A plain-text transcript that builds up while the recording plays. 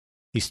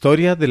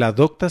Historia de la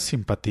docta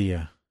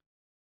simpatía.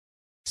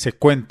 Se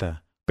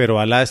cuenta, pero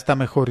Alá está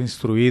mejor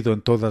instruido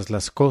en todas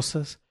las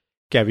cosas,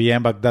 que había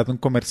en Bagdad un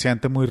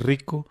comerciante muy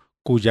rico,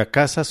 cuya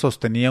casa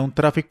sostenía un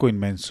tráfico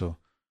inmenso.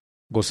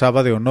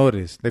 Gozaba de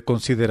honores, de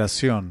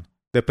consideración,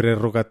 de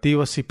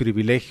prerrogativas y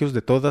privilegios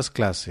de todas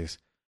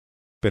clases,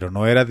 pero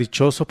no era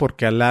dichoso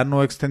porque Alá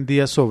no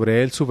extendía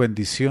sobre él su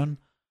bendición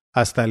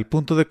hasta el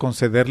punto de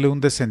concederle un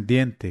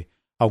descendiente,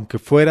 aunque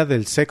fuera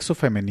del sexo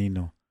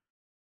femenino.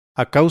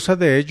 A causa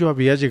de ello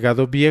había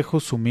llegado viejo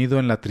sumido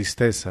en la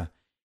tristeza,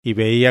 y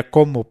veía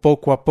cómo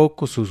poco a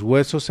poco sus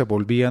huesos se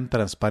volvían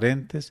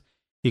transparentes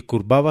y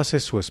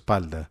curvábase su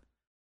espalda,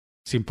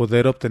 sin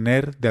poder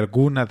obtener de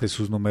alguna de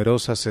sus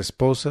numerosas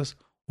esposas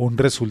un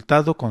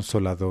resultado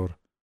consolador.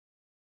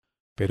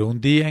 Pero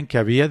un día en que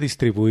había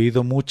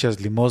distribuido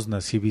muchas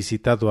limosnas y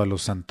visitado a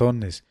los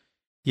santones,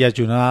 y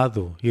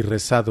ayunado y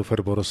rezado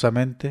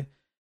fervorosamente,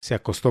 se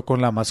acostó con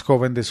la más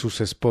joven de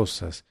sus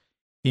esposas,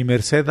 y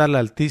merced al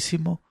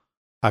Altísimo,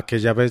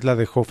 aquella vez la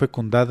dejó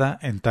fecundada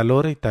en tal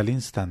hora y tal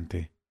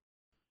instante.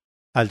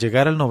 Al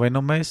llegar al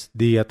 9º mes,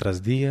 día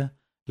tras día,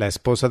 la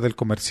esposa del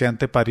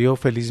comerciante parió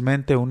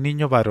felizmente un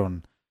niño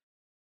varón,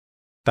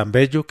 tan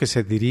bello que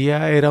se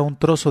diría era un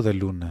trozo de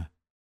luna.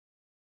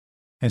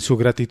 En su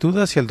gratitud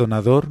hacia el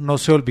donador no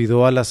se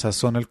olvidó a la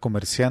sazón el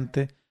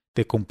comerciante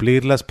de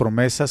cumplir las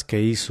promesas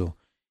que hizo,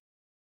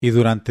 y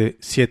durante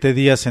 7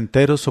 días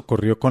enteros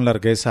socorrió con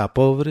largueza a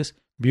pobres,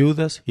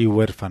 viudas y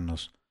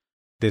huérfanos.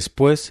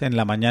 Después, en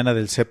la mañana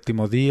del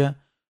 7º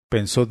día,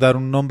 pensó dar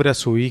un nombre a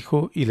su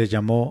hijo y le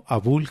llamó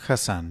Abul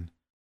Hasán.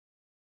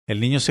 El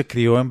niño se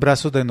crió en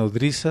brazos de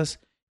nodrizas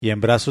y en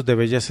brazos de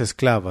bellas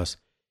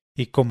esclavas,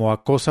 y como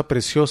a cosa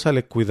preciosa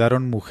le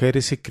cuidaron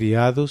mujeres y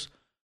criados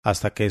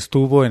hasta que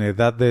estuvo en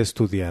edad de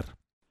estudiar.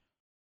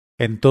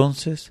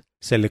 Entonces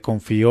se le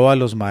confió a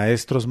los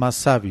maestros más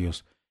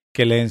sabios,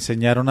 que le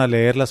enseñaron a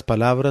leer las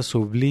palabras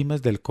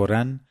sublimes del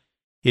Corán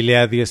y le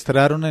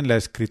adiestraron en la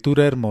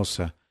escritura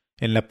hermosa,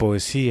 en la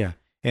poesía,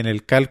 en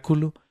el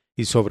cálculo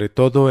y sobre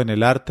todo en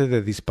el arte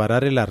de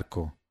disparar el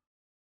arco.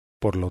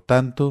 Por lo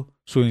tanto,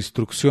 su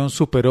instrucción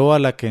superó a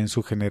la que en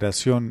su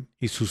generación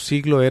y su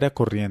siglo era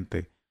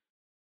corriente.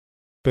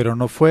 Pero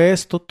no fue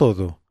esto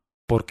todo,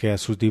 porque a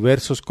sus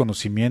diversos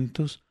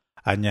conocimientos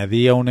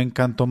añadía un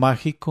encanto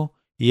mágico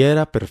y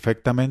era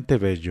perfectamente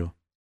bello.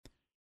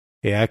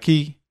 He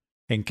aquí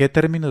en qué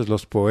términos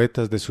los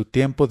poetas de su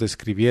tiempo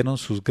describieron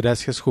sus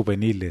gracias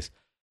juveniles,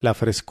 la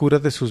frescura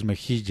de sus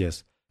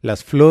mejillas,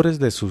 las flores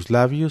de sus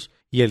labios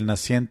y el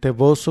naciente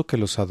bozo que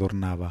los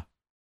adornaba.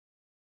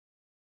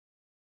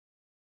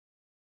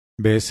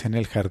 ¿Ves en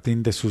el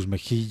jardín de sus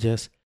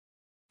mejillas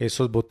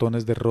esos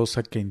botones de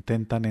rosa que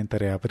intentan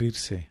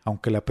entreabrirse,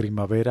 aunque la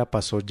primavera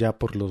pasó ya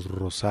por los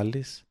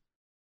rosales?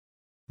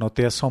 ¿No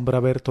te asombra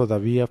ver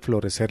todavía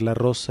florecer la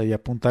rosa y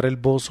apuntar el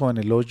bozo en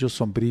el hoyo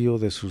sombrío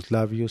de sus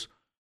labios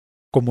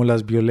como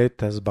las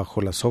violetas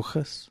bajo las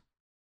hojas?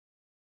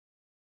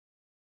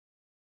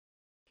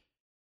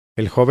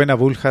 El joven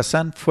Abul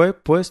Hasán fue,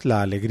 pues,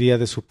 la alegría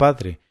de su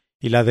padre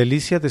y la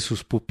delicia de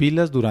sus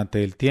pupilas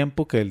durante el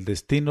tiempo que el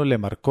destino le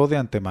marcó de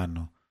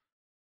antemano.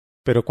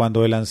 Pero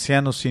cuando el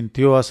anciano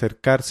sintió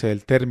acercarse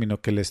el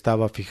término que le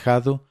estaba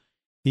fijado,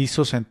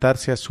 hizo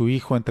sentarse a su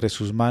hijo entre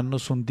sus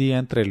manos un día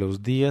entre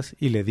los días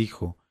y le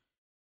dijo: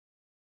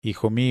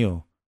 «Hijo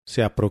mío,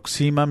 se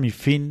aproxima mi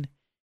fin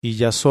y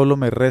ya sólo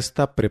me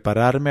resta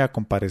prepararme a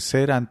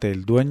comparecer ante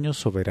el dueño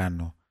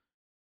soberano.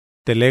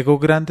 Te lego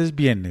grandes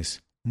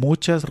bienes,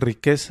 muchas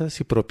riquezas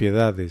y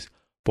propiedades,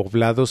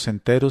 poblados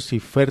enteros y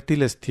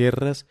fértiles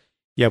tierras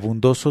y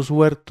abundosos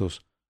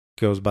huertos,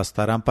 que os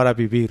bastarán para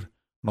vivir,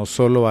 no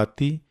sólo a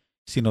ti,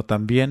 sino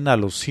también a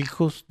los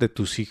hijos de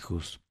tus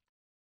hijos.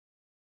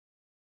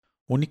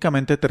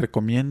 Únicamente te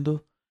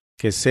recomiendo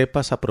que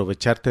sepas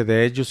aprovecharte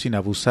de ellos sin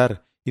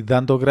abusar y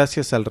dando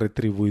gracias al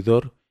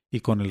retribuidor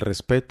y con el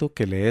respeto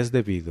que le es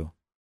debido».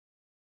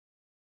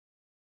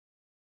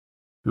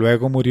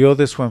 Luego murió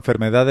de su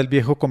enfermedad el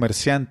viejo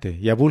comerciante,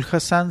 y Abul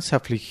Hasán se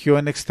afligió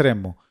en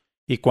extremo,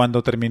 y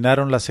cuando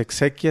terminaron las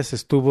exequias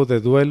estuvo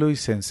de duelo y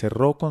se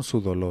encerró con su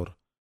dolor.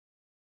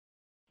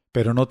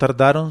 Pero no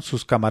tardaron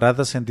sus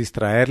camaradas en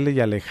distraerle y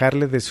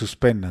alejarle de sus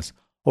penas,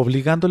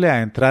 obligándole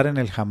a entrar en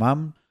el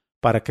hamam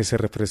para que se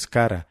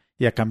refrescara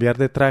y a cambiar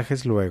de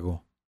trajes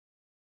luego.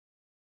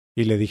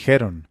 Y le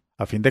dijeron,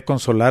 a fin de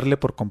consolarle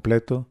por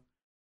completo: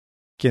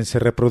 «Quien se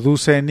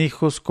reproduce en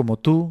hijos como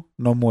tú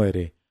no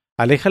muere.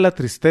 Aleja la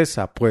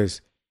tristeza,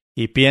 pues,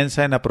 y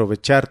piensa en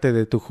aprovecharte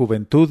de tu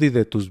juventud y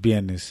de tus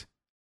bienes».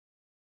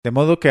 De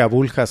modo que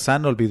Abul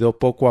Hasán olvidó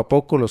poco a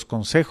poco los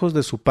consejos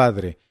de su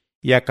padre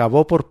y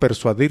acabó por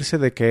persuadirse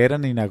de que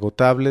eran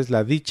inagotables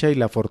la dicha y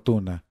la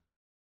fortuna.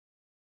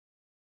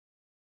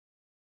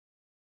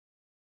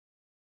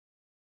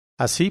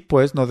 Así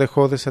pues no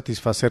dejó de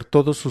satisfacer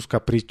todos sus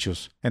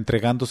caprichos,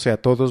 entregándose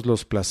a todos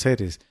los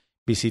placeres,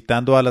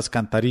 visitando a las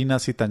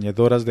cantarinas y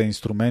tañedoras de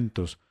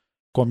instrumentos,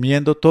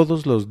 comiendo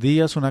todos los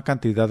días una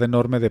cantidad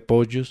enorme de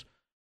pollos,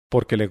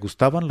 porque le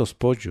gustaban los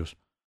pollos,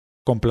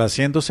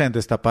 complaciéndose en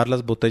destapar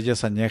las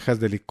botellas añejas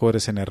de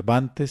licores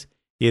enervantes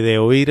y de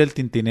oír el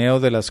tintineo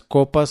de las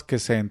copas que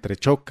se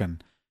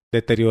entrechocan,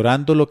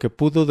 deteriorando lo que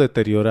pudo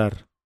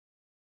deteriorar,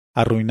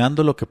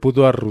 arruinando lo que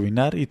pudo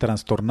arruinar y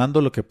trastornando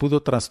lo que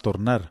pudo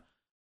trastornar,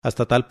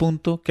 hasta tal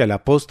punto que a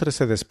la postre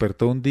se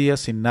despertó un día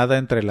sin nada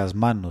entre las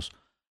manos,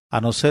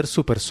 a no ser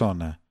su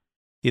persona,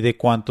 y de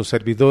cuantos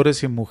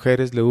servidores y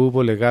mujeres le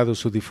hubo legado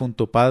su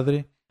difunto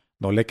padre,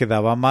 no le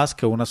quedaba más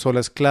que una sola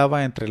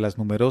esclava entre las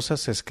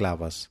numerosas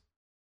esclavas.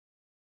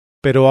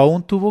 Pero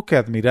aún tuvo que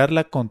admirar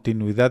la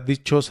continuidad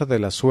dichosa de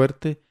la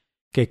suerte,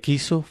 que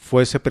quiso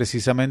fuese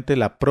precisamente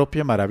la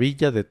propia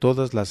maravilla de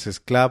todas las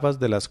esclavas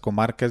de las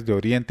comarcas de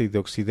Oriente y de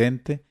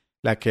Occidente,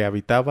 la que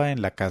habitaba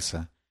en la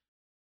casa,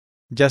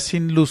 ya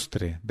sin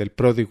lustre, del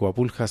pródigo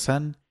Abul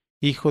Hasán,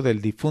 hijo del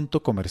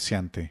difunto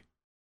comerciante.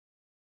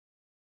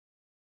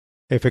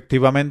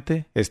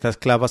 Efectivamente, esta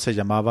esclava se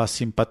llamaba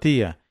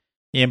Simpatía,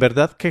 y en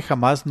verdad que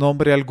jamás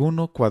nombre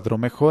alguno cuadró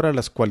mejor a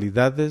las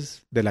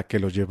cualidades de la que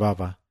lo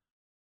llevaba.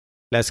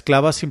 La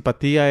esclava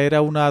Simpatía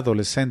era una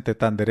adolescente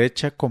tan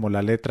derecha como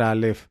la letra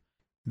Alef,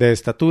 de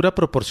estatura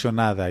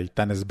proporcionada y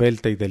tan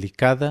esbelta y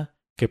delicada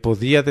que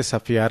podía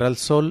desafiar al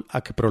sol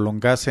a que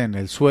prolongase en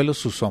el suelo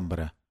su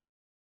sombra.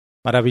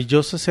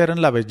 Maravillosas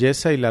eran la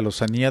belleza y la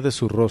lozanía de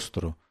su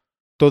rostro,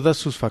 todas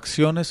sus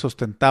facciones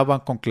ostentaban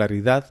con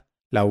claridad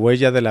la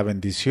huella de la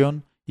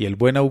bendición y el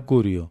buen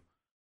augurio.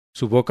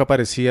 Su boca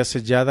parecía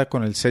sellada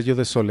con el sello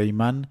de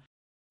Soleimán,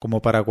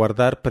 como para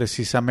guardar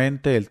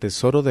precisamente el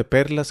tesoro de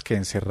perlas que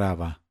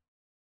encerraba.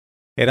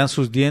 Eran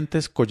sus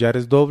dientes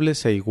collares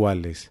dobles e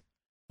iguales.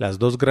 Las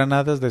dos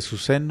granadas de su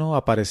seno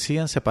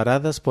aparecían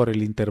separadas por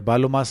el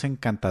intervalo más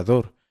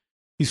encantador,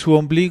 y su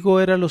ombligo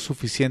era lo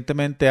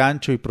suficientemente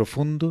ancho y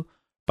profundo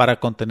para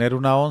contener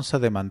una onza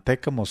de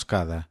manteca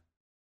moscada.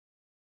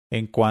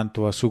 En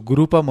cuanto a su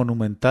grupa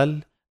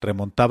monumental,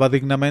 remontaba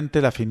dignamente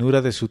la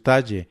finura de su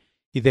talle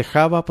y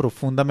dejaba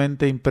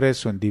profundamente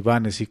impreso en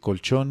divanes y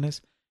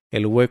colchones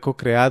el hueco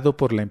creado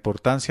por la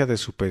importancia de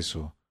su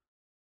peso.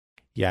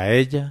 Y a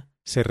ella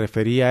se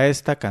refería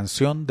esta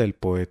canción del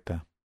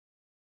poeta.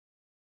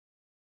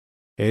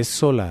 Es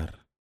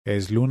solar,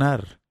 es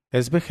lunar,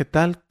 es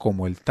vegetal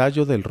como el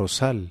tallo del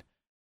rosal.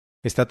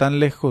 Está tan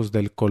lejos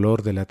del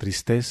color de la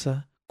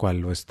tristeza, cual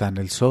lo están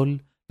el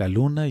sol, la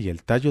luna y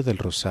el tallo del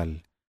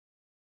rosal.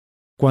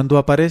 Cuando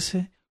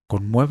aparece,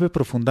 conmueve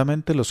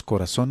profundamente los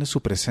corazones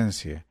su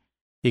presencia,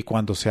 y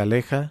cuando se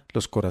aleja,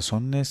 los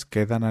corazones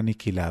quedan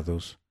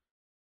aniquilados.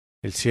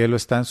 El cielo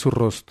está en su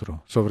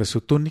rostro, sobre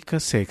su túnica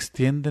se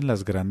extienden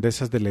las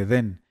grandezas del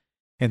Edén,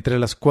 entre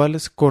las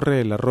cuales corre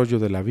el arroyo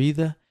de la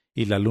vida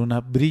y la luna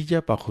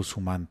brilla bajo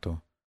su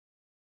manto.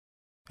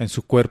 En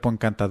su cuerpo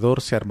encantador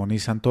se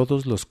armonizan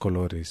todos los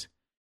colores,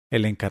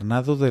 el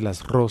encarnado de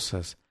las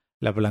rosas,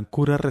 la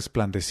blancura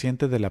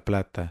resplandeciente de la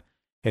plata,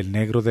 el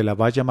negro de la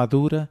baya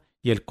madura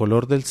y el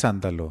color del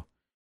sándalo,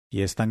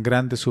 y es tan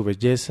grande su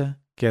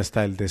belleza que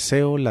hasta el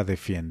deseo la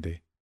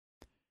defiende.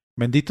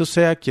 Bendito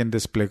sea quien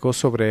desplegó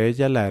sobre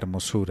ella la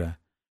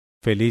hermosura,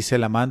 feliz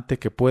el amante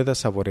que pueda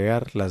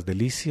saborear las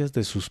delicias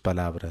de sus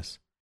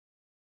palabras.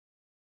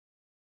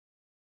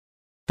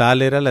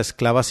 Tal era la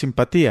esclava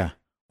Simpatía,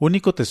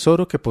 único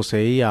tesoro que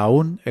poseía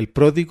aún el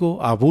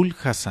pródigo Abul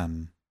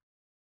Hasán.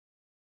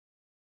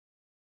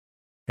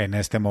 En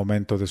este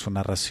momento de su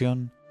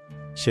narración,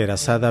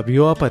 Sherazada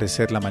vio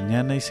aparecer la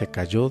mañana y se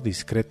calló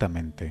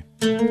discretamente.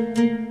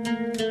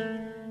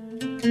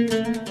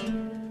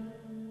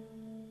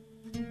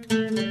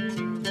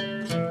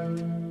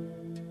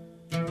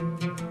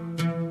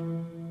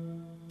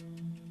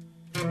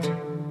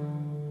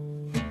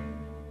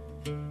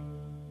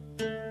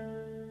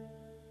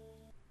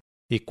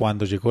 Y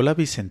cuando llegó la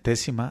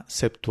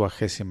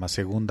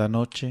 172ª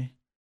noche,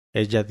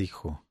 ella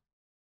dijo: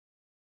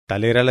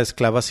 Tal era la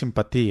esclava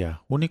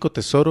Simpatía, único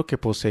tesoro que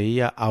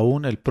poseía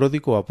aún el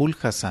pródigo Abul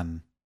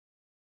Hasán.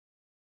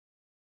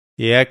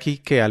 Y he aquí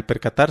que, al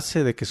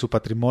percatarse de que su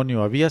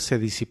patrimonio habíase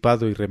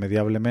disipado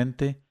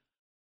irremediablemente,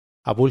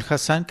 Abul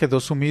Hasán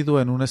quedó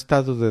sumido en un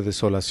estado de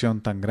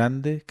desolación tan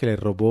grande que le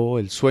robó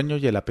el sueño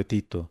y el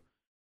apetito,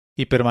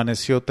 y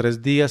permaneció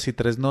 3 días y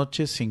 3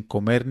 noches sin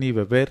comer ni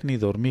beber ni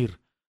dormir,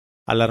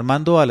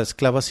 alarmando a la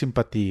esclava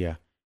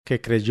Simpatía, que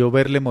creyó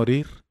verle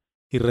morir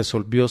y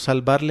resolvió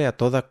salvarle a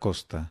toda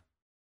costa.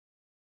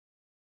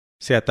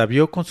 Se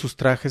atavió con sus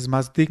trajes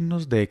más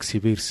dignos de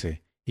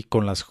exhibirse y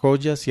con las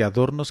joyas y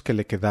adornos que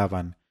le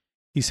quedaban,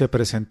 y se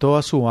presentó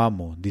a su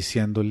amo,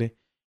 diciéndole,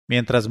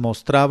 mientras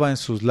mostraba en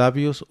sus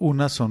labios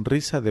una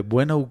sonrisa de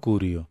buen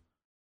augurio: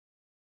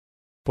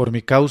 Por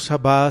mi causa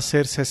va a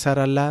hacer cesar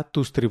Alá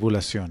tus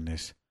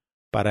tribulaciones.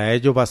 Para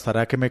ello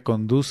bastará que me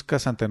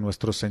conduzcas ante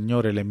nuestro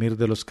señor el emir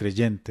de los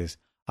creyentes,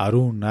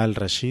 Harún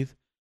al-Rashid,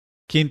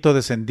 quinto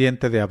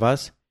descendiente de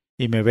Abbas,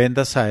 y me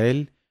vendas a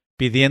él,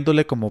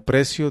 pidiéndole como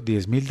precio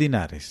 10.000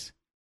 dinares.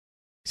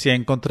 Si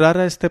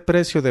encontrara este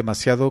precio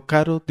demasiado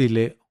caro,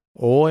 dile: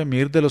 oh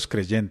emir de los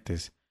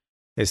creyentes,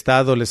 esta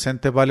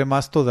adolescente vale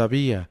más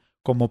todavía,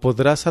 como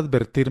podrás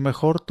advertir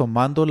mejor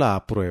tomándola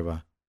a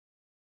prueba.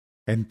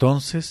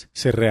 Entonces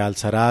se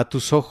realzará a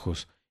tus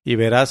ojos, y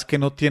verás que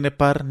no tiene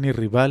par ni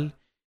rival,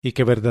 y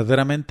que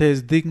verdaderamente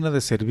es digna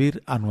de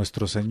servir a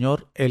nuestro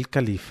señor el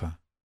califa.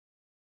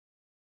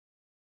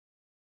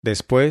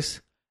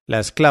 Después, la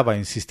esclava,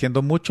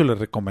 insistiendo mucho, le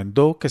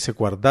recomendó que se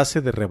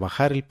guardase de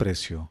rebajar el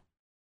precio.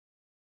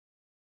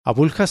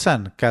 Abul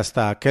Hassan, que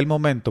hasta aquel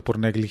momento por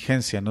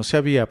negligencia no se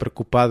había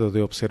preocupado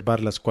de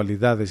observar las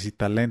cualidades y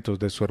talentos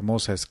de su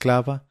hermosa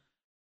esclava,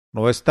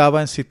 no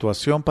estaba en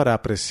situación para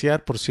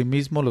apreciar por sí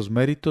mismo los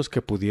méritos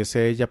que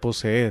pudiese ella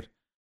poseer.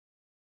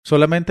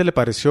 Solamente le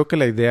pareció que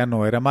la idea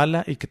no era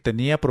mala y que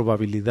tenía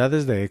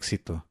probabilidades de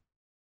éxito.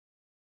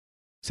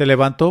 Se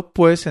levantó,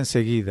 pues,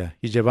 enseguida,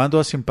 y llevando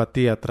a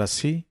Simpatía tras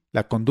sí,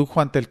 la condujo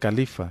ante el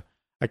califa,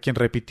 a quien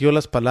repitió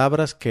las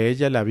palabras que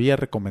ella le había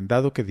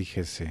recomendado que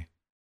dijese.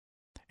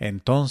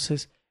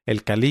 Entonces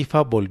el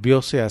califa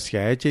volvióse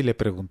hacia ella y le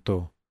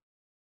preguntó: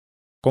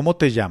 ¿Cómo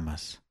te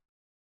llamas?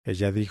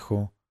 Ella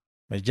dijo: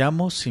 Me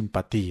llamo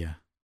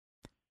Simpatía.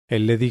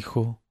 Él le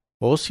dijo: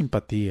 Oh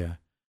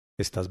Simpatía,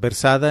 estás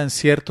versada en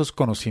ciertos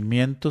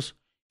conocimientos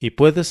y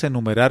puedes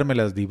enumerarme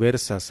las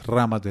diversas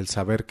ramas del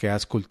saber que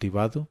has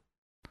cultivado.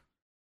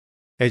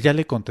 Ella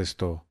le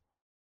contestó: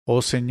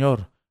 Oh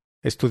Señor,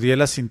 estudié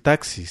la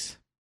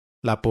sintaxis,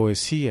 la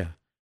poesía,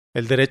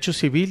 el derecho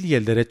civil y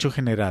el derecho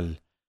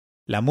general,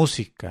 la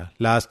música,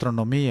 la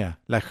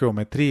astronomía, la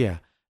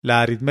geometría,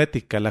 la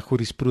aritmética, la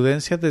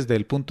jurisprudencia desde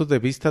el punto de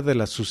vista de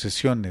las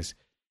sucesiones,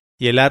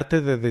 y el arte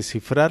de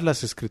descifrar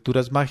las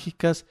escrituras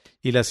mágicas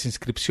y las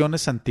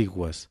inscripciones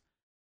antiguas.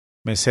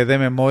 Me sé de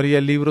memoria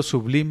el libro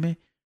sublime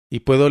y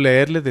puedo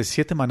leerle de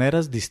 7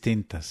 maneras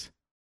distintas.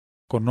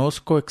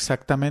 Conozco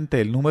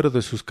exactamente el número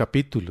de sus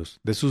capítulos,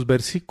 de sus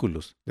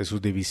versículos, de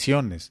sus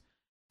divisiones,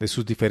 de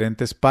sus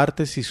diferentes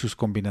partes y sus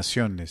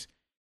combinaciones,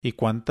 y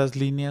cuántas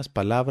líneas,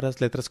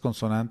 palabras, letras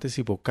consonantes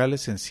y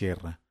vocales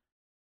encierra.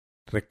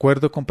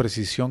 Recuerdo con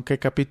precisión qué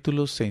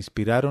capítulos se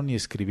inspiraron y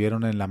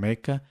escribieron en la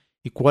Meca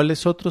y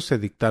cuáles otros se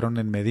dictaron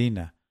en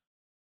Medina.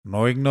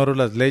 No ignoro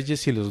las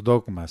leyes y los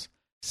dogmas,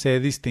 sé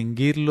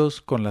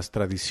distinguirlos con las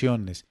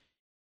tradiciones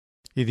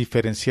y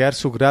diferenciar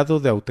su grado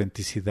de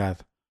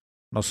autenticidad.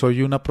 No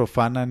soy una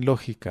profana en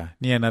lógica,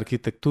 ni en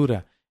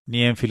arquitectura,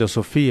 ni en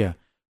filosofía,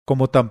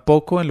 como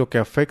tampoco en lo que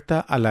afecta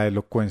a la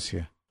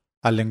elocuencia,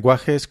 al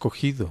lenguaje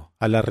escogido,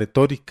 a la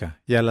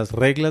retórica y a las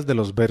reglas de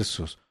los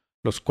versos,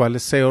 los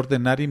cuales sé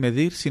ordenar y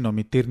medir sin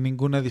omitir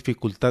ninguna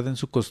dificultad en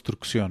su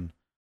construcción.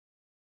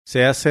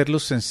 Sé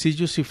hacerlos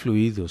sencillos y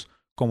fluidos,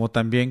 como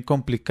también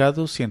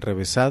complicados y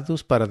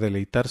enrevesados para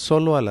deleitar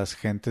solo a las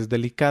gentes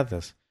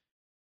delicadas.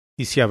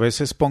 Y si a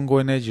veces pongo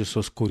en ellos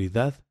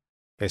oscuridad,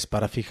 es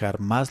para fijar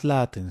más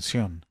la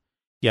atención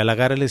y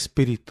halagar el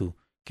espíritu,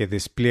 que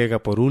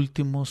despliega por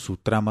último su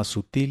trama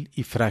sutil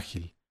y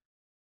frágil.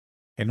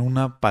 En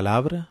una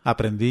palabra,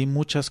 aprendí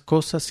muchas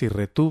cosas y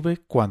retuve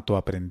cuanto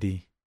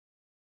aprendí.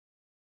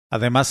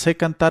 Además sé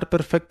cantar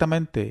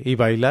perfectamente y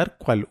bailar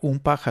cual un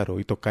pájaro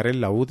y tocar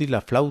el laúd y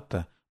la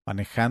flauta,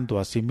 manejando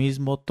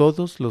asimismo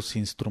todos los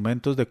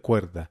instrumentos de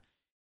cuerda,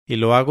 y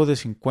lo hago de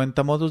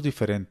 50 modos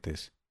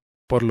diferentes.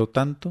 Por lo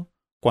tanto,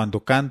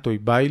 cuando canto y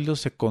bailo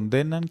se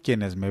condenan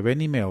quienes me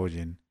ven y me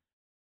oyen.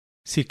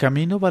 Si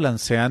camino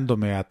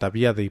balanceándome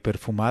ataviada y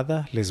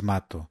perfumada, les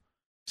mato.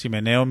 Si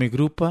meneo mi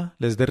grupa,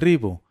 les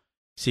derribo.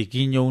 Si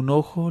guiño un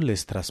ojo,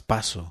 les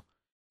traspaso.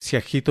 Si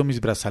agito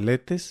mis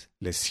brazaletes,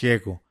 les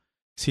ciego.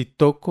 Si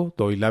toco,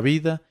 doy la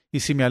vida,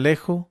 y si me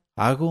alejo,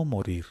 hago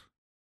morir.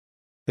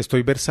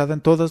 Estoy versada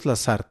en todas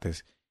las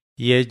artes,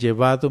 y he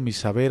llevado mi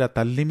saber a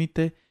tal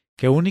límite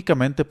que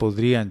únicamente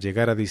podrían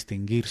llegar a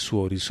distinguir su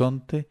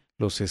horizonte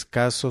los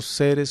escasos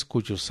seres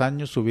cuyos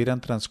años hubieran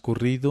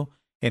transcurrido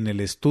en el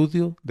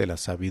estudio de la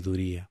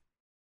sabiduría.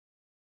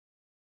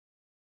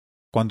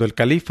 Cuando el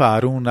califa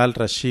Harún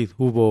al-Rashid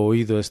hubo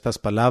oído estas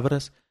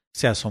palabras,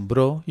 se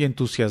asombró y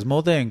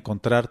entusiasmó de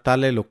encontrar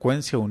tal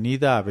elocuencia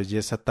unida a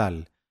belleza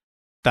tal,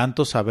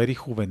 tanto saber y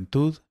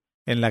juventud,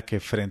 en la que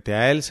frente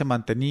a él se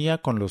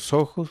mantenía con los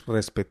ojos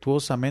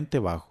respetuosamente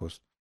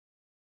bajos.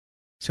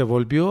 Se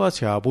volvió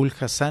hacia Abul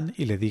Hassan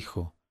y le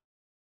dijo: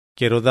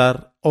 Quiero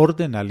dar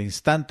orden al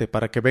instante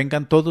para que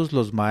vengan todos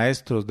los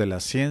maestros de la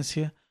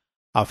ciencia,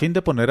 a fin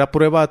de poner a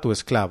prueba a tu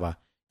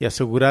esclava y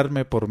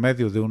asegurarme por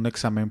medio de un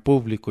examen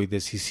público y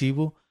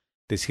decisivo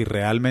de si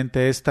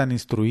realmente es tan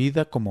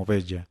instruida como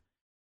bella.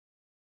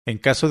 En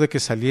caso de que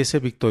saliese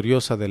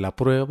victoriosa de la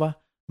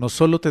prueba, no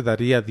sólo te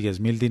daría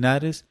 10.000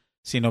 dinares,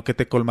 sino que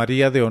te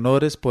colmaría de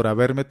honores por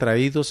haberme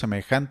traído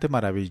semejante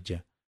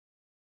maravilla.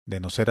 De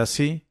no ser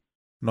así,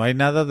 no hay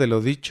nada de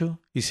lo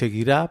dicho y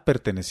seguirá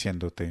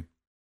perteneciéndote.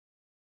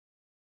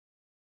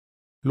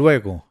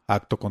 Luego,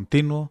 acto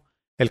continuo,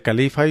 el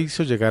califa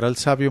hizo llegar al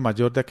sabio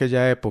mayor de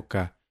aquella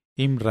época,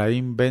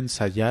 Imraim ben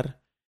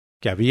Sayar,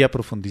 que había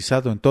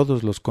profundizado en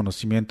todos los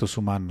conocimientos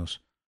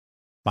humanos.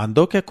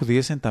 Mandó que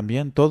acudiesen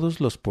también todos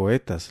los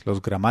poetas,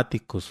 los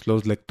gramáticos,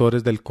 los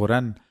lectores del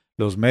Corán,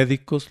 los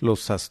médicos,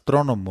 los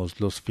astrónomos,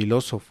 los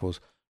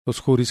filósofos, los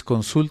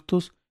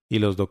jurisconsultos y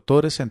los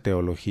doctores en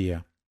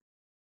teología.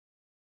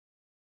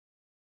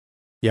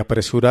 Y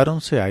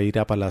apresuráronse a ir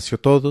a palacio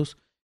todos,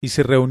 y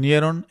se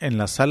reunieron en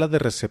la sala de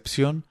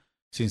recepción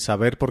sin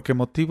saber por qué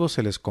motivo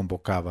se les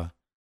convocaba.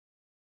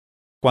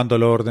 Cuando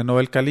lo ordenó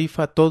el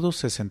califa, todos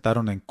se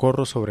sentaron en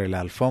corro sobre la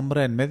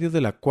alfombra, en medio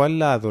de la cual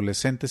la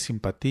adolescente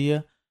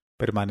Simpatía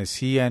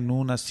permanecía en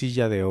una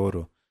silla de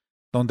oro,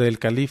 donde el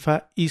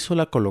califa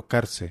hízola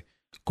colocarse,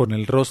 con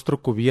el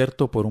rostro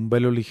cubierto por un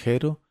velo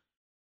ligero,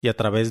 y a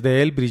través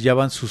de él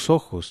brillaban sus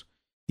ojos,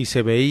 y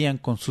se veían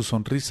con su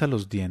sonrisa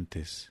los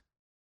dientes.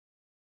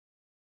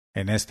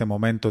 En este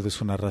momento de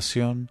su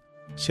narración,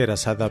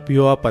 Sherazada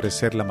vio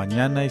aparecer la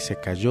mañana y se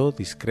calló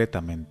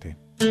discretamente.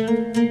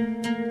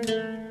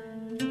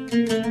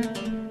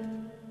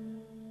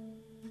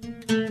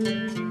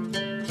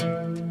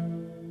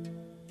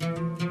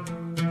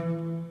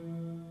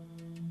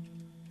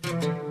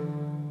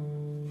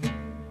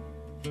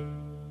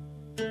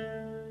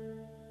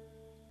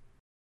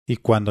 Y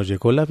cuando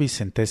llegó la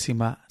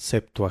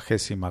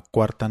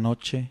 274ª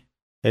noche,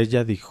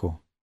 ella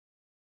dijo: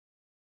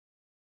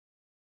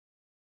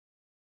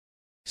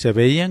 se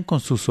veían con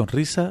su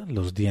sonrisa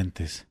los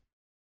dientes.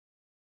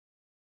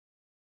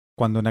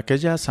 Cuando en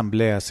aquella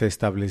asamblea se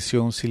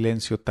estableció un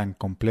silencio tan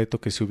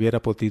completo que se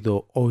hubiera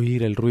podido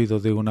oír el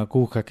ruido de una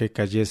aguja que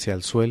cayese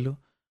al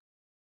suelo,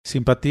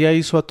 Simpatía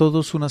hizo a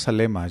todos una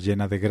zalema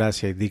llena de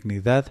gracia y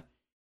dignidad,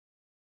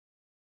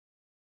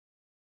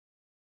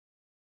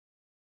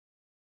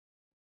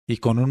 y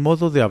con un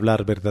modo de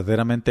hablar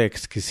verdaderamente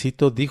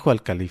exquisito dijo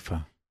al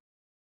califa: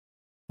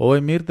 «Oh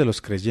emir de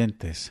los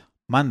creyentes,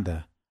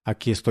 manda,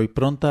 aquí estoy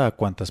pronta a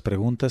cuantas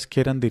preguntas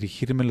quieran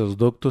dirigirme los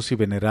doctos y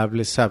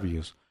venerables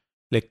sabios,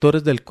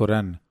 lectores del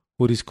Corán,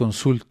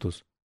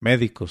 jurisconsultos,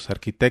 médicos,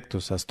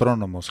 arquitectos,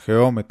 astrónomos,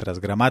 geómetras,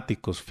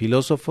 gramáticos,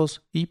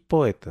 filósofos y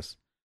poetas».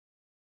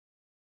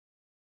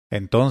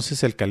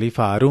 Entonces el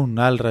califa Harún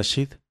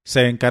al-Rashid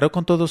se encaró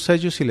con todos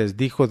ellos y les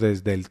dijo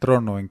desde el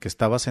trono en que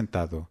estaba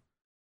sentado: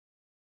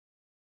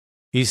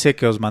 «Hice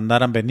que os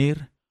mandaran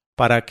venir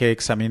para que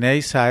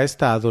examinéis a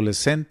esta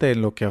adolescente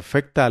en lo que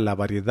afecta a la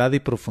variedad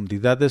y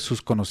profundidad de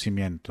sus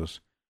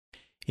conocimientos,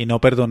 y no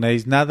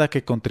perdonéis nada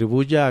que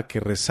contribuya a que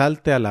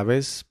resalte a la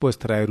vez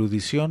vuestra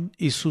erudición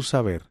y su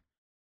saber».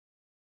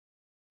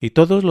 Y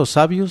todos los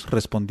sabios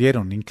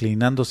respondieron,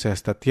 inclinándose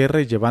hasta tierra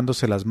y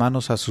llevándose las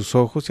manos a sus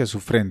ojos y a su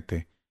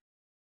frente: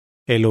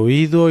 «El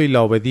oído y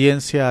la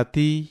obediencia a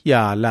ti y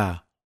a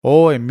Alá,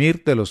 oh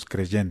emir de los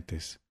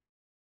creyentes».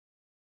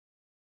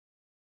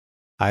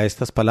 A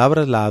estas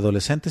palabras la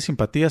adolescente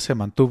Simpatía se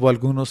mantuvo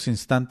algunos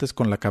instantes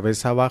con la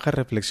cabeza baja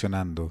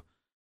reflexionando.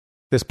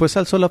 Después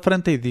alzó la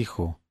frente y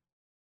dijo: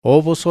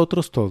 «Oh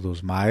vosotros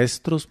todos,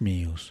 maestros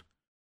míos,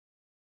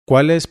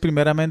 ¿cuál es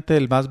primeramente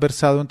el más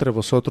versado entre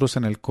vosotros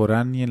en el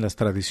Corán y en las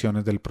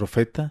tradiciones del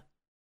profeta?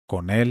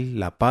 Con él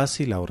la paz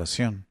y la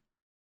oración».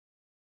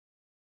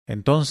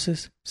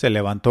 Entonces se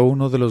levantó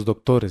uno de los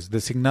doctores,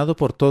 designado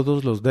por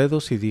todos los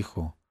dedos, y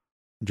dijo: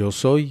 «Yo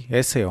soy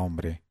ese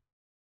hombre».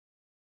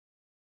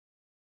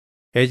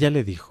 Ella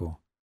le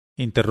dijo: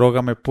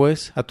 «Interrógame,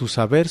 pues, a tu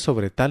saber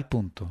sobre tal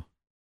punto».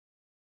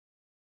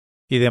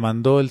 Y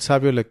demandó el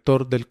sabio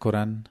lector del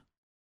Corán: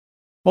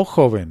 «Oh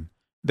joven,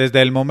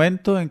 desde el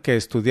momento en que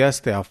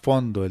estudiaste a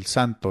fondo el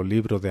santo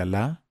libro de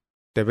Alá,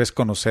 debes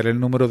conocer el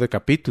número de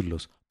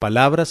capítulos,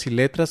 palabras y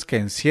letras que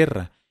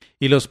encierra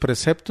y los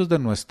preceptos de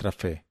nuestra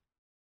fe.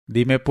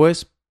 Dime,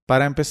 pues,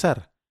 para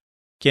empezar,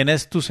 ¿quién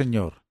es tu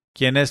Señor?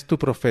 ¿Quién es tu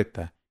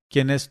profeta?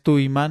 ¿Quién es tu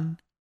imán?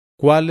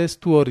 ¿Cuál es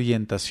tu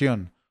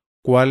orientación?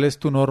 ¿Cuál es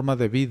tu norma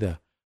de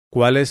vida?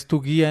 ¿Cuál es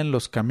tu guía en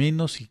los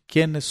caminos y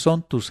quiénes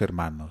son tus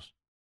hermanos?».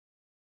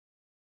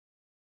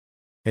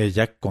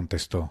 Ella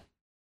contestó: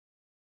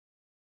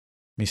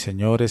 «Mi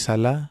Señor es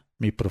Alá,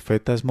 mi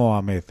profeta es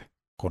Mohamed,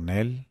 con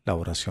él la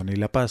oración y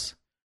la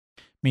paz.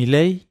 Mi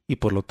ley y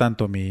por lo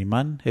tanto mi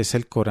imán es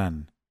el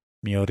Corán.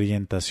 Mi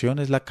orientación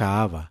es la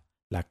Kaaba,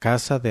 la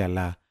casa de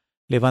Alá,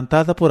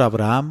 levantada por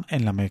Abraham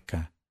en la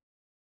Meca.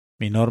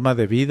 Mi norma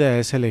de vida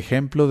es el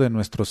ejemplo de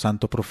nuestro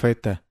santo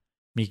profeta.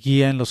 Mi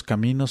guía en los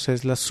caminos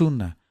es la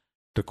Sunna,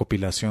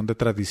 recopilación de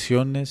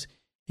tradiciones,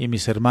 y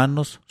mis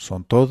hermanos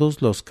son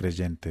todos los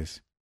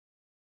creyentes».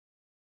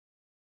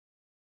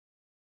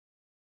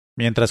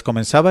 Mientras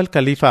comenzaba el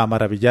califa a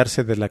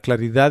maravillarse de la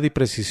claridad y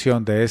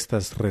precisión de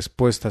estas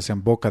respuestas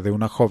en boca de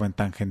una joven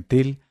tan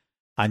gentil,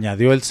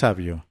 añadió el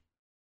sabio: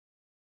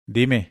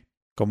 «Dime,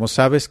 ¿cómo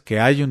sabes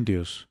que hay un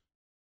Dios?».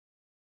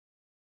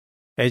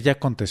 Ella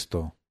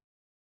contestó: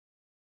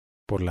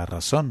 «Por la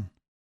razón».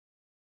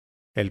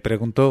 Él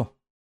preguntó: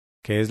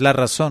 «¿Qué es la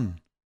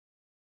razón?».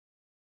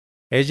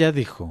 Ella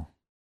dijo: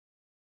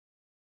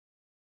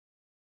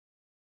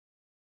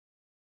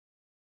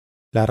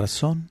 «La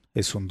razón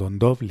es un don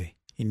doble,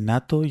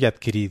 innato y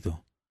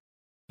adquirido.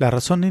 La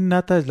razón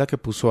innata es la que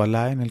puso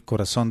Alá en el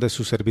corazón de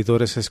sus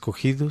servidores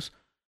escogidos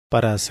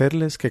para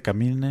hacerles que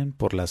caminen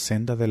por la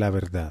senda de la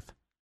verdad.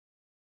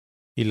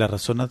 Y la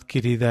razón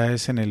adquirida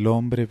es en el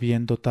hombre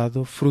bien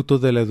dotado, fruto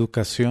de la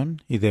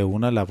educación y de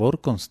una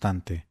labor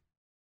constante».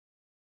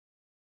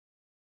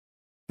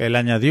 Él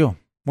añadió: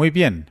 «Muy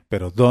bien,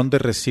 pero ¿dónde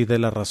reside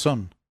la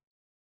razón?».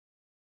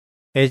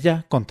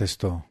 Ella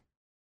contestó: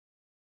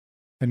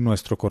 «En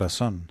nuestro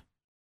corazón,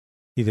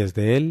 y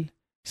desde él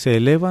se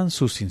elevan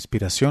sus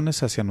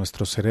inspiraciones hacia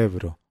nuestro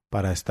cerebro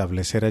para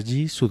establecer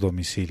allí su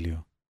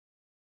domicilio.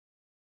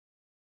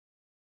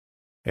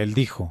 Él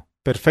dijo,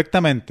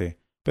 perfectamente,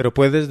 pero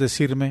puedes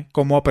decirme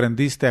cómo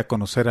aprendiste a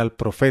conocer al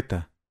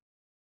profeta,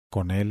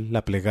 con él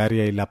la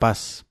plegaria y la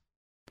paz.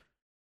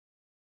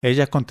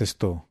 Ella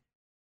contestó,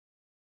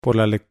 por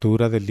la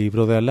lectura del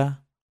libro de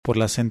Alá, por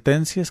las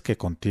sentencias que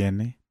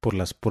contiene, por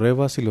las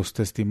pruebas y los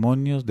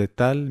testimonios de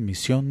tal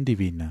misión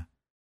divina.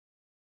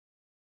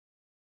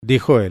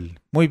 Dijo él,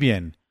 muy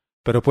bien,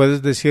 pero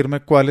 ¿puedes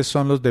decirme cuáles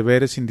son los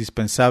deberes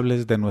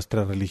indispensables de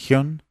nuestra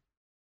religión?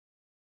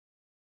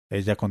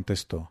 Ella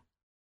contestó,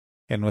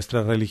 en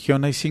nuestra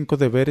religión hay 5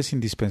 deberes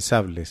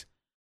indispensables.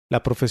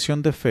 La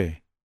profesión de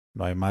fe,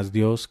 no hay más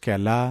Dios que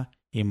Alá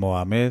y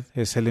Mohamed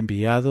es el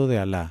enviado de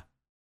Alá.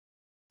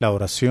 La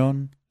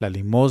oración, la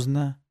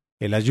limosna,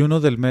 el ayuno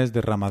del mes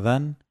de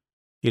Ramadán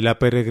y la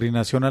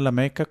peregrinación a la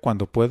Meca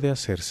cuando puede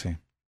hacerse.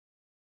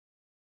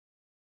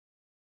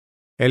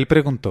 Él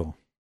preguntó,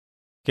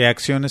 ¿qué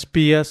acciones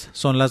pías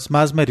son las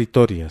más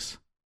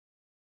meritorias?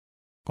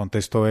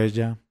 Contestó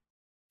ella,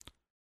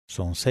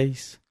 son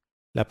 6,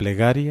 la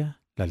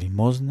plegaria, la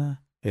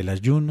limosna, el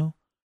ayuno,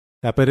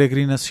 la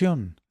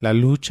peregrinación, la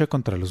lucha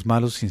contra los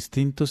malos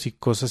instintos y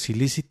cosas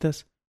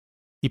ilícitas,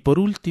 y por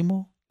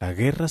último, la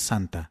guerra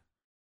santa.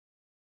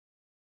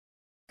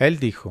 Él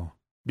dijo,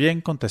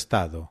 bien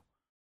contestado,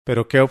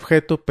 pero ¿qué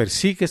objeto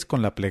persigues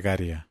con la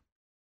plegaria?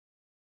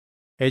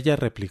 Ella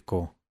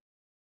replicó,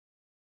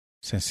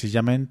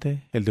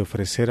 sencillamente el de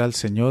ofrecer al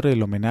Señor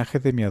el homenaje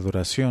de mi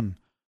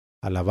adoración,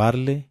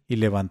 alabarle y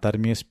levantar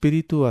mi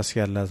espíritu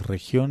hacia las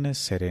regiones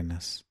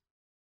serenas.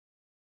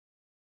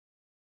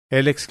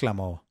 Él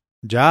exclamó,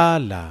 ya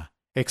Alá,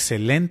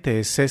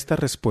 excelente es esta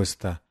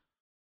respuesta,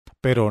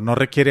 pero ¿no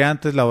requiere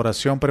antes la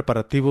oración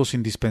preparativos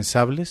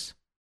indispensables?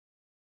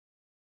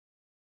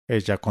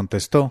 Ella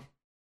contestó,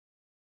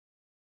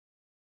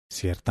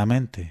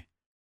 ciertamente,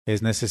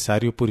 es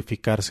necesario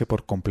purificarse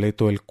por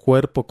completo el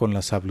cuerpo con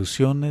las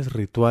abluciones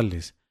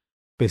rituales,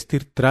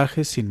 vestir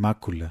trajes sin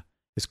mácula,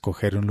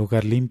 escoger un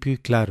lugar limpio y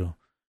claro,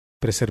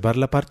 preservar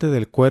la parte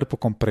del cuerpo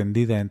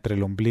comprendida entre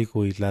el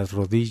ombligo y las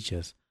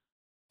rodillas,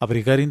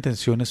 abrigar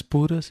intenciones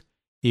puras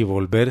y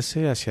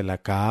volverse hacia la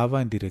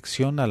Kaaba en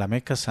dirección a la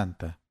Meca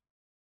Santa.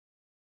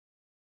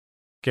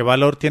 ¿Qué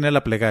valor tiene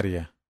la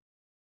plegaria?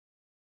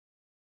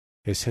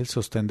 Es el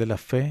sostén de la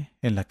fe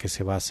en la que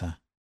se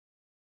basa.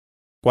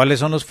 ¿Cuáles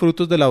son los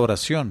frutos de la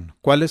oración?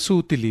 ¿Cuál es su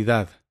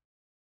utilidad?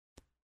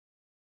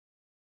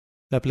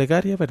 La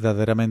plegaria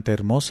verdaderamente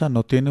hermosa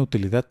no tiene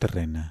utilidad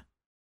terrena.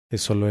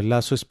 Es sólo el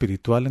lazo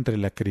espiritual entre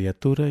la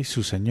criatura y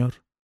su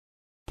Señor.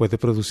 Puede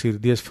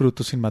producir 10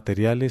 frutos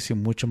inmateriales y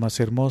mucho más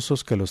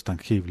hermosos que los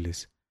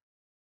tangibles.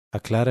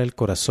 Aclara el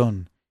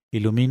corazón,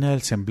 ilumina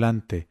el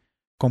semblante,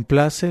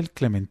 complace el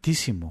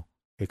clementísimo,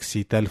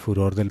 excita el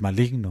furor del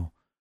maligno,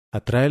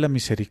 atrae la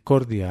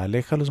misericordia,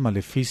 aleja los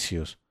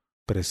maleficios,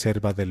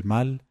 preserva del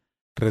mal,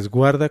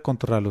 resguarda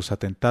contra los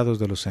atentados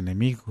de los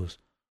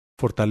enemigos,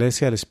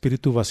 fortalece al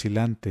espíritu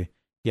vacilante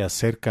y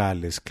acerca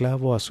al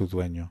esclavo a su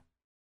dueño.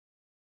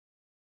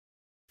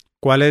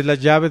 ¿Cuál es la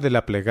llave de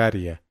la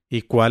plegaria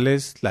y cuál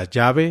es la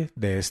llave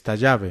de esta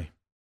llave?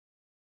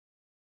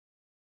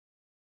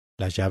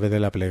 La llave de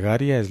la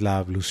plegaria es la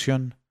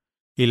ablución,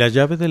 y la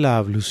llave de la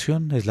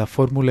ablución es la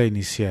fórmula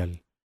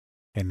inicial.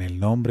 En el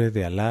nombre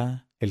de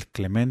Alá, el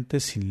clemente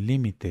sin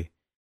límite,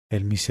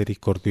 el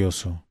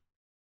misericordioso.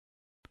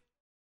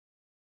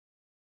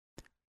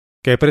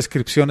 ¿Qué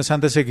prescripciones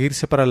han de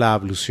seguirse para la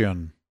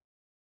ablución?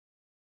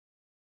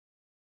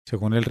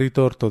 Según el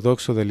rito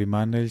ortodoxo del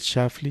imán el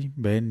Shafli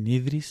ben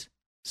Idris,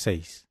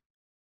 6.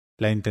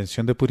 La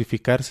intención de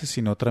purificarse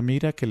sin otra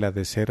mira que la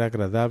de ser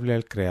agradable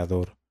al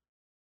Creador.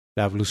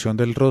 La ablución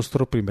del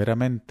rostro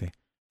primeramente,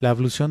 la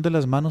ablución de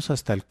las manos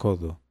hasta el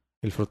codo,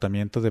 el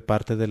frotamiento de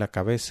parte de la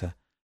cabeza,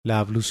 la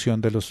ablución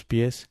de los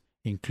pies,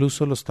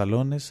 incluso los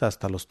talones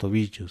hasta los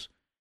tobillos,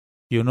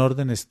 y un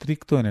orden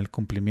estricto en el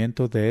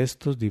cumplimiento de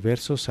estos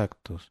diversos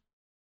actos.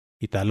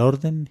 Y tal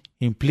orden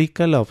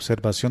implica la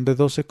observación de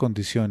 12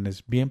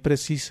 condiciones bien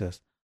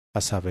precisas,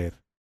 a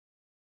saber,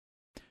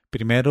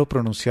 primero,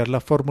 pronunciar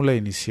la fórmula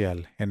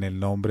inicial, en el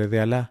nombre de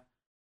Alá,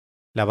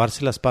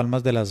 lavarse las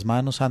palmas de las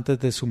manos antes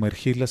de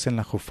sumergirlas en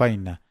la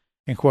jofaina,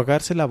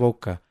 enjuagarse la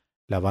boca,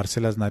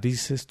 lavarse las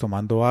narices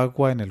tomando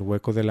agua en el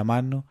hueco de la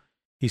mano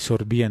y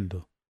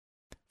sorbiendo,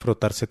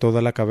 frotarse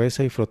toda la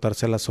cabeza y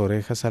frotarse las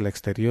orejas al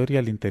exterior y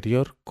al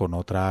interior con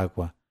otra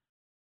agua,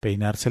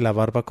 peinarse la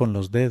barba con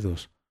los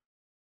dedos,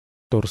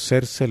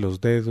 torcerse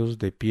los dedos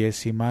de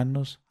pies y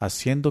manos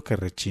haciendo que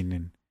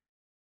rechinen,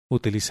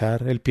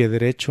 utilizar el pie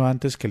derecho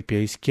antes que el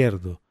pie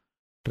izquierdo,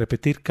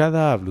 repetir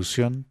cada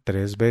ablución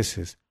 3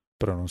 veces,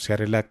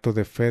 pronunciar el acto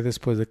de fe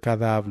después de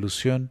cada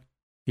ablución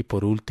y,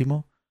 por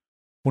último,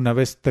 una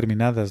vez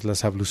terminadas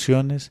las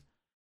abluciones,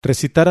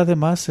 recitar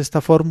además esta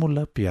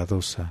fórmula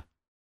piadosa.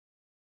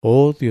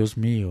 Oh Dios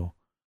mío,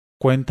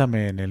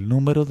 cuéntame en el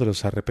número de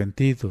los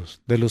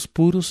arrepentidos, de los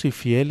puros y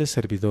fieles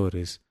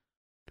servidores.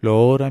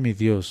 Loor a mi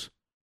Dios.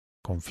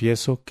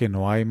 Confieso que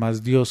no hay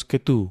más Dios que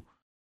tú.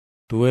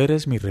 Tú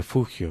eres mi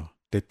refugio,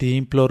 de ti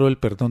imploro el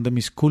perdón de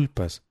mis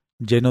culpas,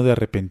 lleno de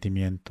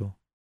arrepentimiento.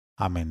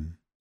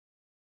 Amén.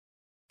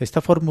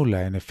 Esta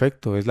fórmula, en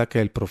efecto, es la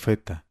que el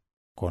profeta,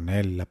 con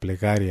él la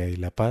plegaria y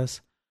la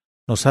paz,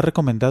 nos ha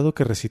recomendado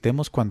que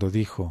recitemos cuando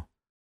dijo: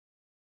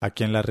 A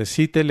quien la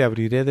recite le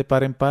abriré de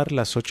par en par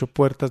las 8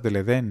 puertas del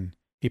Edén,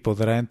 y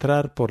podrá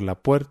entrar por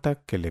la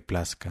puerta que le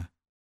plazca.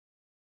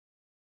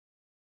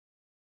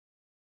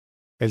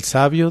 El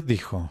sabio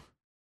dijo: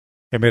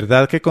 En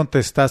verdad que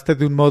contestaste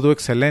de un modo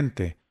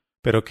excelente,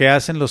 pero ¿qué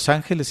hacen los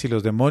ángeles y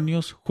los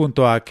demonios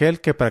junto a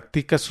aquel que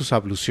practica sus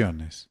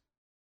abluciones?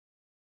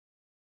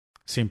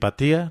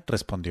 Simpatía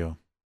respondió: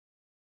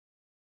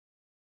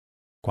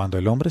 Cuando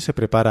el hombre se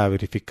prepara a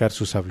verificar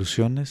sus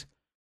abluciones,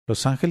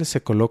 los ángeles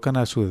se colocan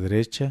a su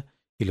derecha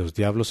y los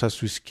diablos a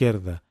su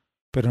izquierda,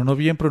 pero no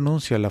bien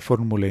pronuncia la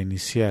fórmula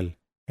inicial,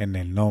 en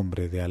el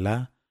nombre de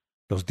Alá,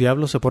 los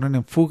diablos se ponen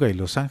en fuga y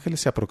los ángeles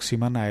se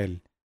aproximan a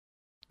él,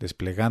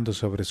 desplegando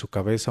sobre su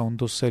cabeza un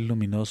dosel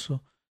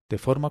luminoso de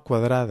forma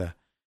cuadrada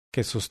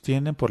que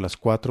sostienen por las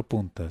 4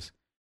 puntas,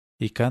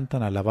 y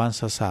cantan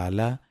alabanzas a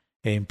Alá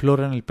e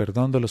imploran el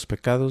perdón de los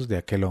pecados de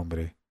aquel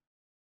hombre.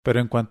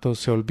 Pero en cuanto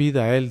se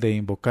olvida él de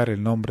invocar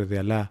el nombre de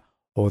Alá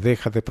o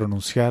deja de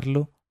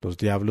pronunciarlo, los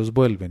diablos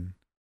vuelven.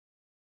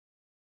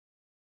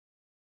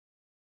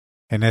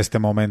 En este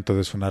momento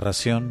de su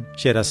narración,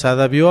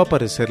 Sherazada vio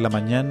aparecer la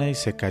mañana y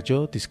se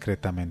calló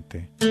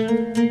discretamente.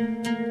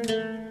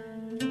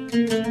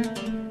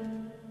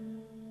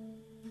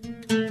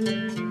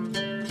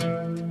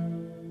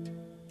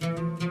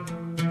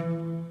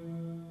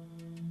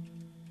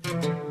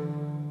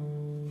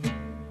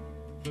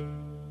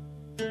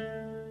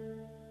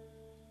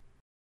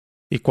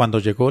 Y cuando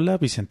llegó la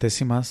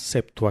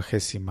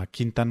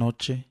 275ª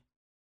noche,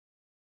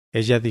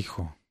 ella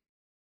dijo: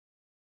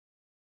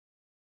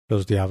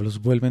 Los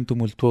diablos vuelven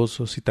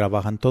tumultuosos y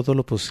trabajan todo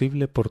lo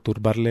posible por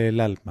turbarle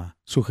el alma,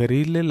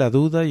 sugerirle la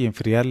duda y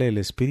enfriarle el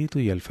espíritu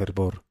y el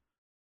fervor.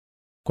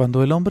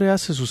 Cuando el hombre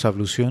hace sus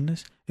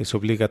abluciones, es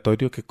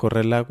obligatorio que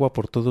corra el agua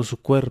por todo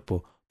su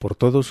cuerpo, por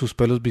todos sus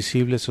pelos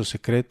visibles o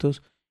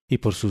secretos y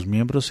por sus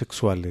miembros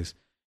sexuales,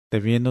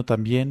 debiendo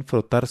también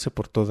frotarse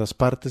por todas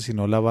partes y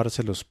no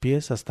lavarse los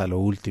pies hasta lo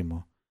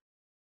último.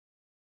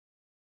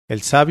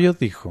 El sabio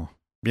dijo: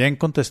 Bien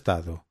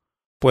contestado.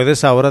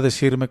 ¿Puedes ahora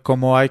decirme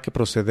cómo hay que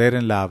proceder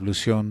en la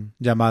ablución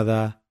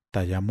llamada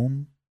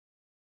tayamum?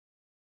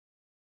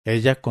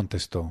 Ella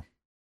contestó: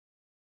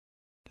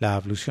 La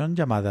ablución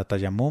llamada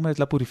tayamum es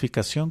la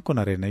purificación con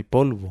arena y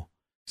polvo.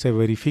 Se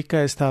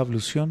verifica esta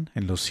ablución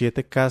en los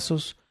 7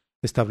 casos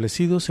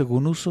establecidos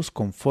según usos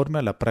conforme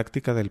a la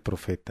práctica del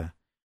profeta,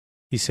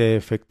 y se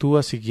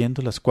efectúa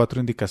siguiendo las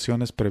 4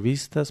 indicaciones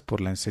previstas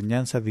por la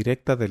enseñanza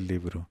directa del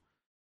libro.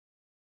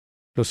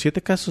 Los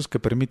 7 casos que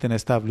permiten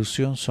esta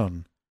ablución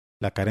son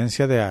la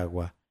carencia de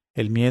agua,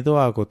 el miedo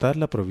a agotar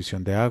la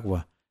provisión de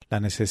agua, la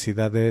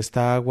necesidad de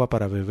esta agua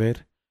para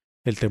beber,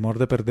 el temor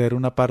de perder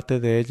una parte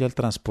de ella al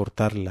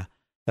transportarla,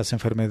 las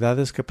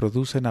enfermedades que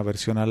producen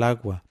aversión al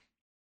agua,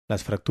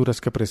 las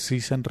fracturas que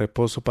precisan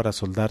reposo para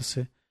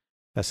soldarse,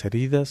 las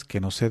heridas que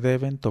no se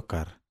deben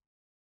tocar.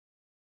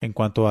 En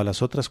cuanto a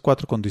las otras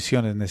 4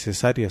 condiciones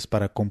necesarias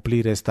para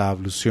cumplir esta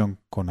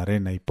ablución con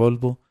arena y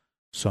polvo,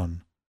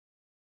 son: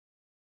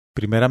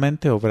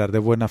 primeramente, obrar de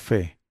buena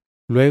fe,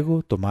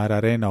 luego tomar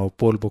arena o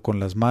polvo con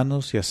las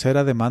manos y hacer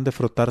ademán de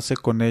frotarse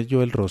con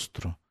ello el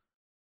rostro,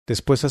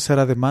 después hacer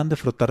ademán de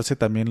frotarse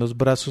también los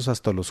brazos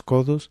hasta los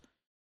codos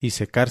y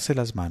secarse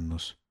las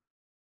manos.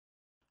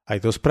 Hay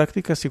 2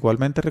 prácticas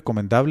igualmente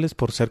recomendables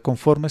por ser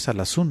conformes a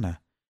la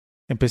sunna: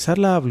 empezar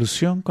la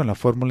ablución con la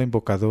fórmula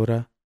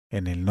invocadora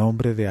en el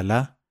nombre de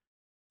Alá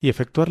y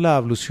efectuar la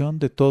ablución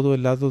de todo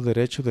el lado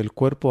derecho del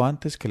cuerpo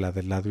antes que la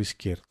del lado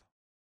izquierdo.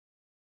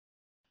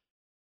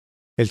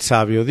 El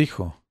sabio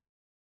dijo: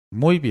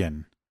 Muy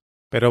bien,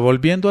 pero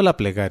volviendo a la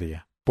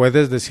plegaria,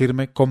 ¿puedes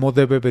decirme cómo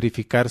debe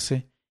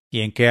verificarse y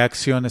en qué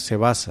acciones se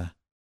basa?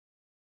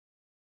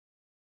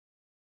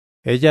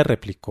 Ella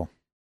replicó: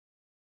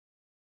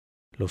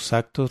 Los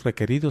actos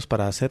requeridos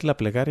para hacer la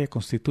plegaria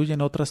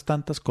constituyen otras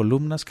tantas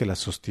columnas que la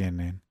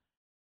sostienen.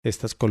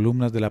 Estas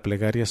columnas de la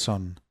plegaria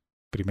son: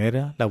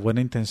 primera, la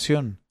buena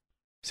intención;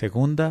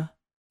 segunda,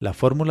 la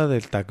fórmula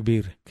del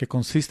takbir, que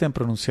consiste en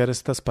pronunciar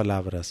estas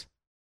palabras: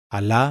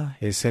 Alá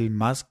es el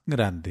más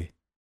grande.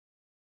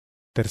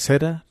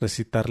 Tercera,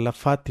 recitar la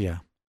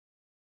Fatiha,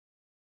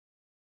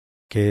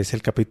 que es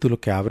el capítulo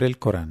que abre el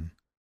Corán.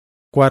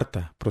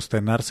 Cuarta,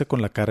 prosternarse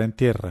con la cara en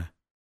tierra.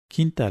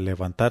 Quinta,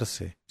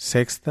 levantarse.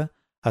 Sexta,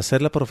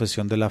 hacer la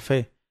profesión de la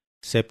fe.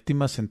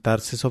 Séptima,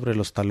 sentarse sobre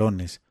los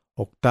talones.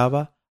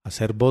 Octava,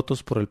 hacer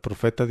votos por el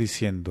profeta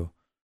diciendo: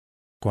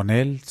 Con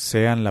él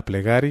sean la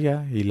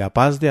plegaria y la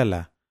paz de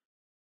Alá.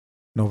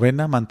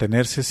 Novena,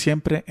 mantenerse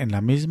siempre en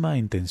la misma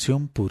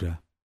intención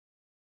pura.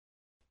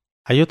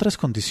 Hay otras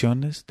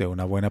condiciones de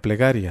una buena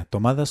plegaria,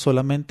 tomadas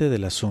solamente de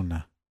la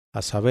sunna,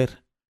 a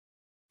saber: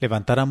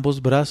 levantar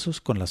ambos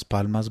brazos con las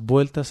palmas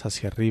vueltas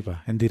hacia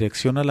arriba, en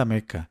dirección a la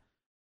Meca,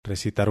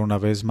 recitar una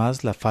vez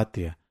más la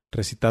Fatiha,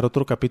 recitar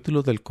otro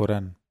capítulo del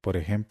Corán, por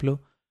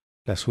ejemplo,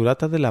 la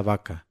surata de la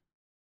vaca,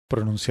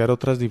 pronunciar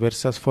otras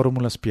diversas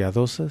fórmulas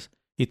piadosas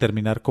y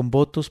terminar con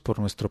votos por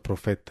nuestro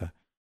profeta,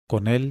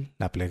 con él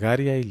la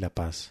plegaria y la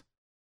paz.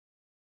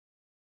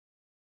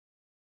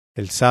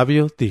 El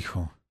sabio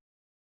dijo: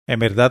 En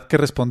verdad que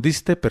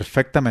respondiste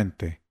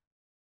perfectamente.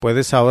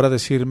 ¿Puedes ahora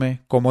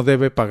decirme cómo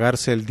debe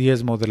pagarse el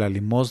diezmo de la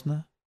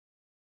limosna?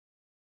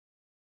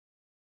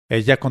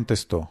 Ella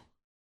contestó: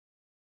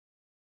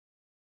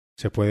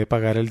 Se puede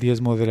pagar el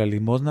diezmo de la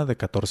limosna de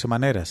 14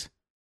 maneras: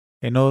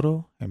 en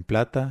oro, en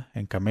plata,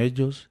 en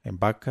camellos, en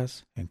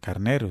vacas, en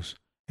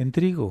carneros, en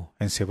trigo,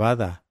 en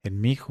cebada,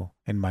 en mijo,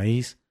 en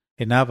maíz,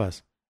 en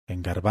habas,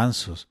 en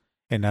garbanzos,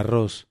 en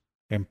arroz,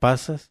 en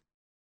pasas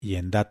y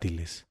en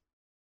dátiles.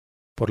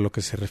 Por lo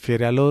que se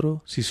refiere al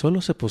oro, si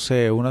sólo se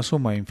posee una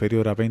suma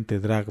inferior a 20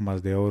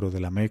 dracmas de oro de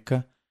la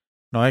Meca,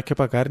 no hay que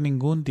pagar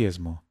ningún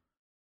diezmo.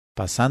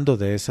 Pasando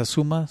de esa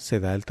suma se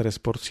da el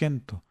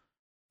 3%.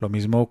 Lo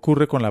mismo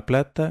ocurre con la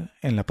plata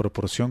en la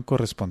proporción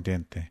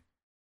correspondiente.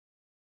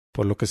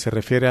 Por lo que se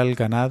refiere al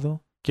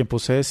ganado, quien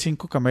posee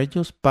 5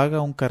 camellos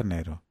paga un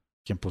carnero,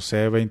 quien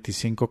posee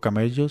 25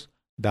 camellos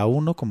da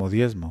uno como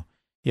diezmo,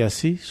 y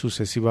así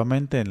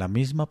sucesivamente en la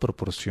misma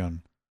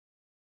proporción.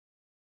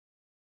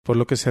 Por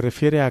lo que se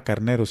refiere a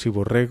carneros y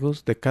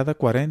borregos, de cada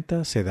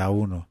 40 se da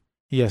uno,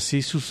 y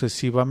así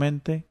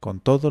sucesivamente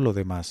con todo lo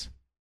demás.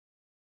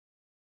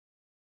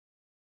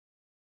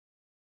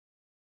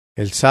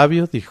 El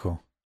sabio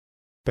dijo: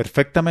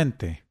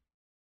 Perfectamente.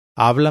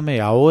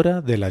 Háblame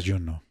ahora del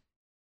ayuno.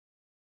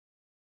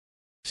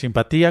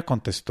 Simpatía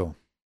contestó: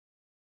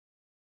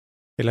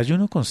 El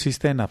ayuno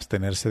consiste en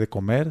abstenerse de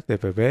comer, de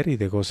beber y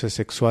de goces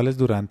sexuales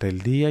durante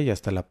el día y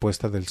hasta la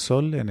puesta del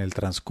sol en el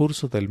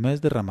transcurso del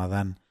mes de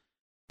Ramadán,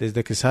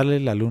 desde que sale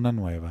la luna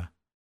nueva.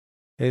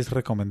 Es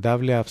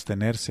recomendable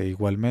abstenerse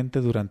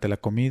igualmente durante la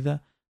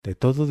comida de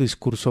todo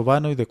discurso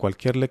vano y de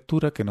cualquier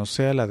lectura que no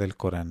sea la del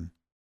Corán.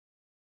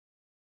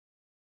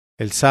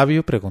 El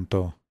sabio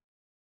preguntó: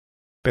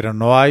 ¿Pero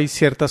no hay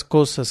ciertas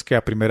cosas que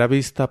a primera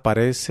vista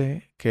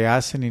parece que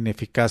hacen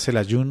ineficaz el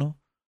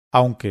ayuno,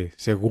 aunque,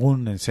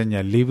 según enseña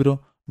el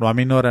libro, no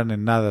aminoran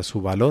en nada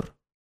su valor?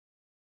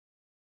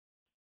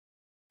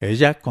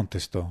 Ella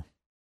contestó: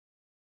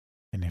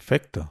 En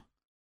efecto,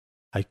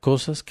 hay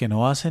cosas que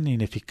no hacen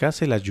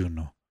ineficaz el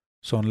ayuno.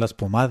 Son las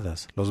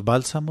pomadas, los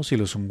bálsamos y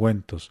los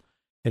ungüentos,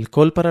 el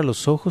col para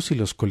los ojos y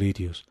los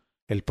colirios,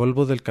 el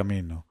polvo del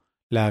camino,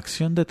 la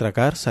acción de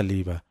tragar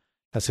saliva,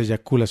 las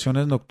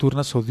eyaculaciones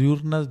nocturnas o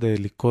diurnas de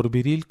licor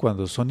viril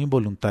cuando son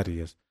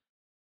involuntarias,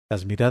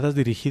 las miradas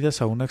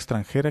dirigidas a una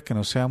extranjera que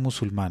no sea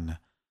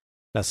musulmana,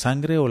 la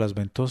sangre o las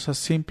ventosas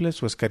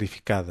simples o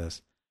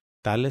escarificadas.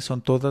 Tales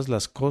son todas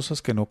las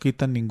cosas que no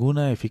quitan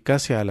ninguna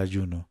eficacia al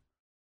ayuno.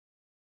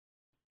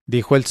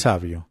 Dijo el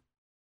sabio: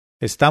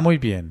 Está muy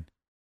bien.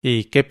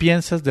 ¿Y qué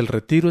piensas del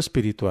retiro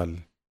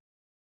espiritual?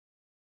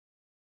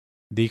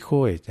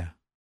 Dijo ella: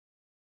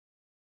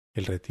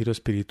 El retiro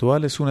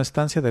espiritual es una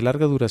estancia de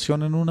larga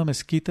duración en una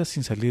mezquita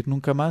sin salir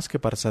nunca más que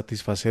para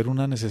satisfacer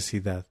una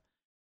necesidad,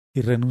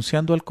 y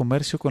renunciando al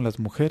comercio con las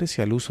mujeres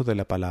y al uso de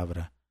la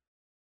palabra.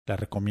 La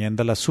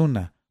recomienda la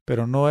Sunna,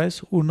 pero no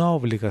es una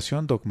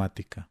obligación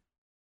dogmática.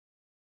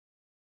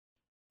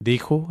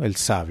 Dijo el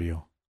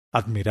sabio: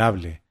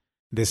 Admirable.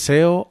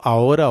 Deseo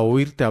ahora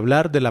oírte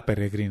hablar de la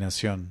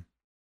peregrinación.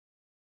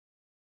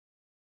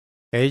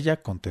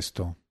 Ella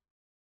contestó: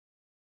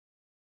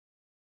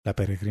 La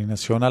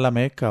peregrinación a la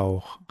Meca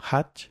o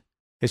Hajj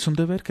es un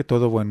deber que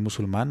todo buen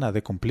musulmán ha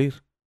de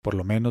cumplir, por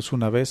lo menos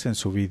una vez en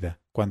su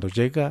vida, cuando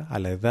llega a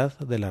la edad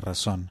de la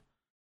razón.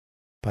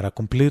 Para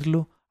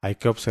cumplirlo hay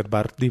que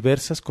observar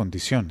diversas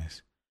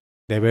condiciones.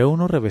 Debe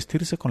uno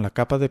revestirse con la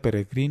capa de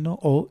peregrino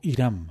o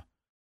ihram,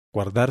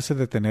 guardarse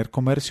de tener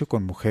comercio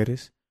con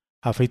mujeres,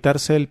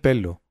 afeitarse el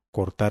pelo,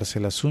 cortarse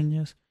las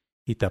uñas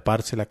y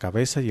taparse la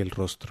cabeza y el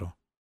rostro.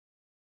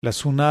 La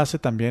Sunna hace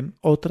también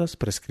otras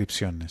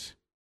prescripciones.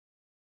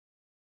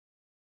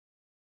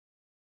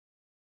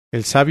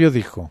 El sabio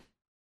dijo: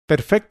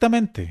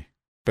 Perfectamente,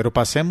 pero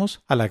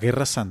pasemos a la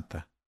guerra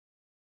santa.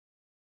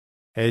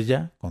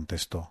 Ella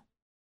contestó: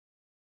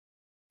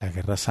 La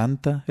guerra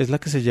santa es la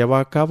que se lleva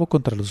a cabo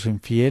contra los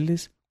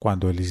infieles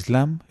cuando el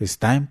Islam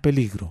está en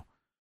peligro.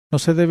 No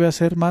se debe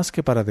hacer más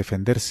que para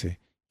defenderse,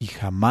 y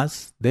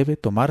jamás debe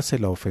tomarse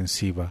la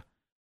ofensiva.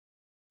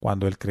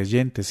 Cuando el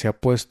creyente se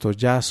ha puesto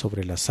ya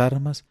sobre las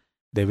armas,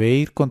 debe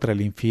ir contra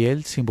el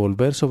infiel sin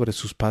volver sobre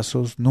sus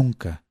pasos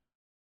nunca.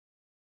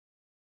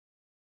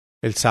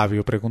 El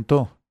sabio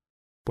preguntó: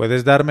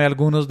 ¿Puedes darme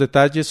algunos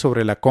detalles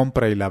sobre la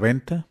compra y la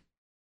venta?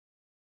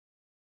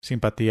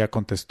 Simpatía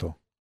contestó: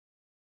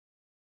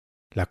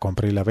 La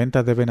compra y la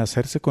venta deben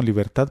hacerse con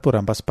libertad por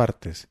ambas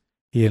partes,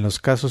 y en los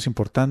casos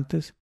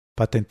importantes,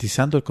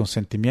 patentizando el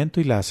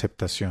consentimiento y la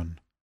aceptación.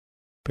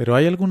 Pero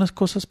hay algunas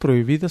cosas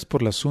prohibidas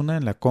por la Sunna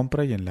en la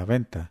compra y en la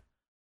venta.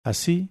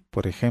 Así,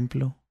 por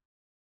ejemplo,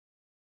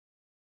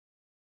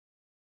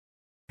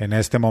 en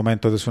este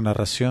momento de su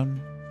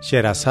narración,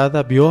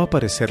 Sherazada vio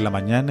aparecer la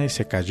mañana y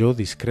se calló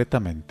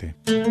discretamente.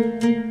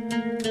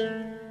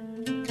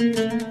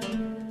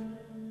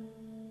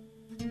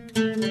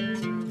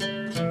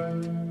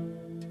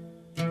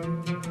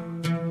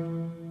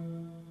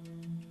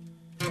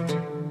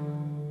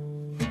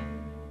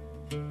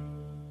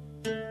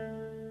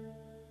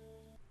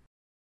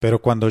 Pero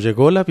cuando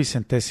llegó la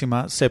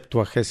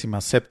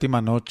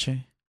 177ª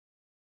noche,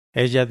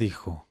 ella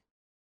dijo: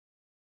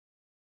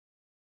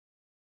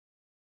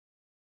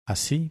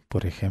 Así,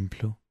 por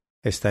ejemplo,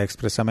 está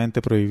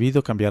expresamente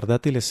prohibido cambiar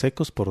dátiles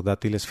secos por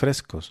dátiles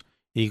frescos,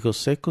 higos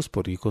secos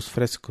por higos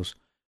frescos,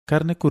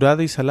 carne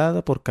curada y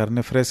salada por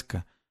carne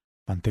fresca,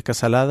 manteca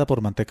salada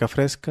por manteca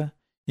fresca,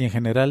 y en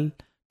general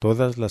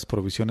todas las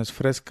provisiones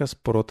frescas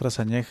por otras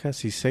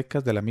añejas y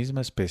secas de la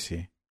misma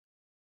especie.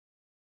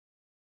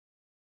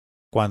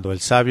 Cuando el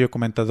sabio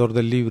comentador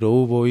del libro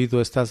hubo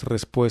oído estas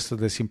respuestas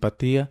de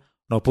simpatía,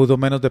 no pudo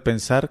menos de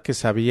pensar que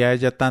sabía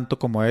ella tanto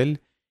como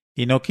él,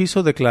 y no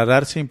quiso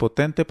declararse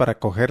impotente para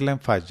cogerla en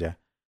falla.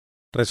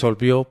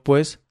 Resolvió,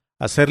 pues,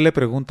 hacerle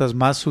preguntas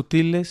más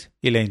sutiles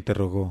y le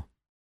interrogó: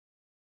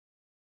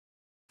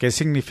 ¿Qué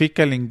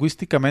significa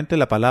lingüísticamente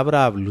la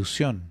palabra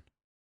ablución?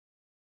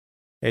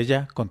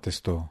 Ella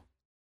contestó: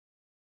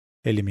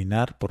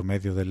 eliminar por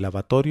medio del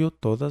lavatorio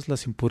todas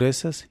las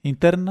impurezas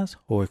internas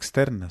o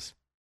externas.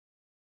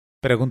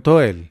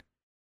 Preguntó él: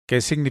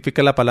 ¿qué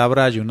significa la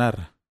palabra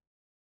ayunar?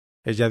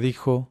 Ella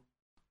dijo: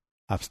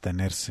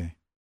 abstenerse.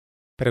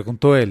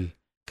 Preguntó él: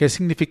 ¿qué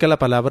significa la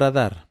palabra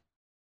dar?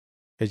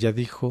 Ella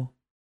dijo: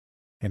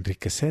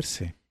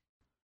 enriquecerse.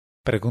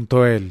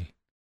 Preguntó él: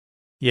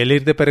 ¿y el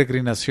ir de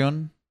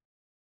peregrinación?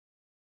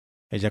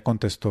 Ella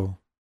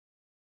contestó: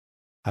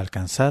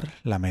 alcanzar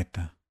la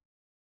meta.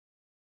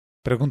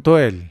 Preguntó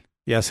él: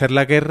 ¿y hacer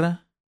la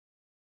guerra?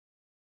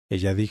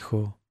 Ella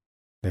dijo: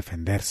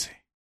 defenderse.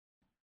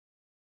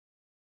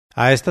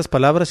 A estas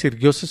palabras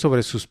irguióse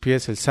sobre sus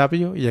pies el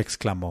sabio y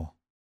exclamó: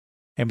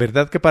 en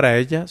verdad que para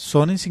ella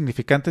son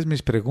insignificantes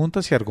mis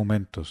preguntas y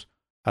argumentos.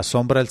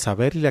 Asombra el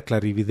saber y la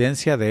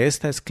clarividencia de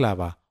esta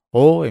esclava,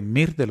 oh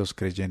emir de los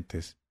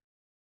creyentes.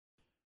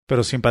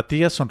 Pero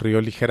Simpatía sonrió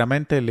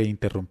ligeramente y le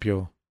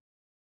interrumpió.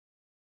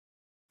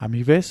 A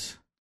mi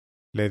vez,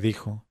 le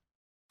dijo,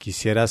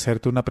 quisiera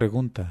hacerte una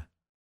pregunta.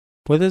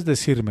 ¿Puedes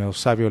decirme, oh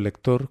sabio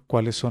lector,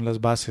 cuáles son las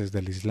bases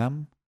del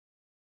Islam?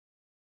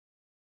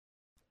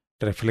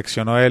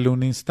 Reflexionó él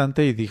un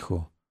instante y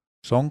dijo: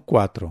 son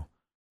 4.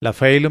 La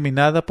fe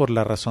iluminada por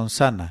la razón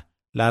sana,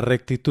 la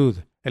rectitud,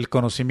 el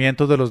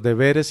conocimiento de los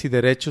deberes y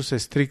derechos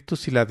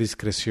estrictos y la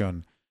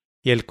discreción,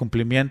 y el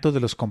cumplimiento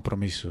de los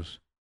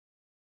compromisos.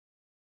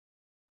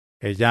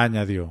 Ella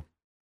añadió: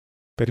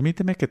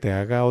 permíteme que te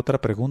haga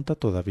otra pregunta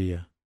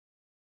todavía.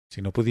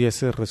 Si no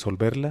pudieses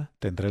resolverla,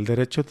 tendré el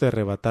derecho de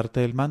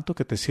arrebatarte el manto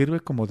que te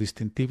sirve como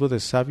distintivo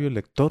de sabio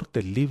lector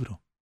del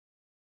libro.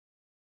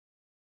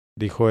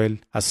 Dijo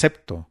él: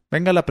 acepto.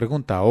 Venga la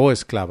pregunta, oh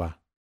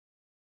esclava.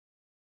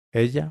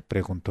 Ella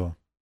preguntó: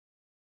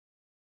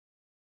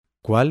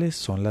 ¿cuáles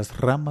son las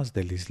ramas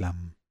del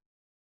Islam?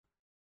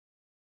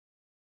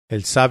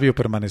 El sabio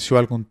permaneció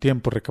algún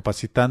tiempo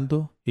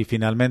recapacitando y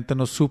finalmente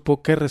no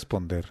supo qué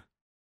responder.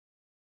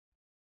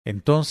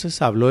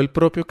 Entonces habló el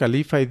propio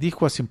califa y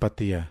dijo a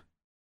Simpatía: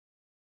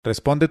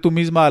 responde tú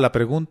misma a la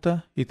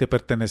pregunta y te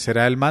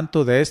pertenecerá el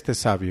manto de este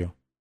sabio.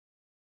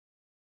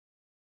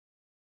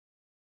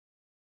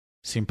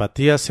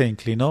 Simpatía se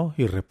inclinó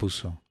y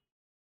repuso: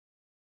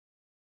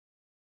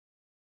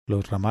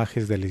 los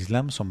ramajes del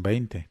Islam son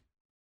 20.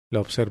 La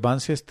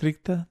observancia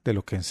estricta de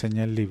lo que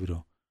enseña el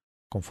libro,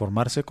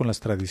 conformarse con las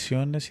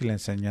tradiciones y la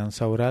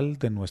enseñanza oral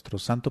de nuestro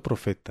santo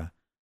profeta,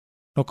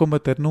 no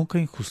cometer nunca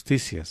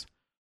injusticias,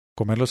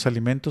 comer los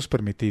alimentos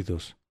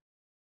permitidos,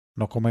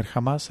 no comer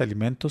jamás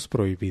alimentos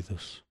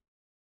prohibidos.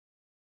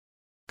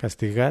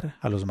 Castigar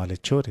a los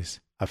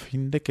malhechores, a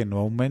fin de que no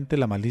aumente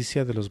la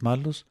malicia de los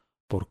malos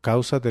por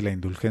causa de la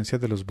indulgencia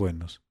de los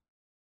buenos.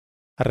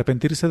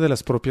 Arrepentirse de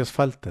las propias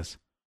faltas,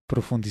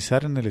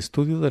 profundizar en el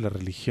estudio de la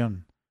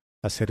religión,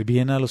 hacer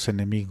bien a los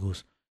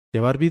enemigos,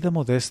 llevar vida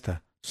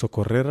modesta,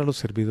 socorrer a los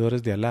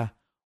servidores de Alá,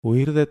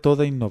 huir de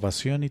toda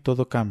innovación y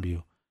todo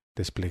cambio,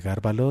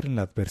 desplegar valor en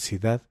la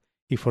adversidad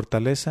y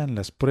fortaleza en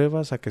las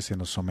pruebas a que se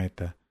nos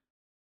someta.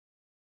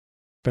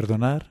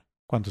 Perdonar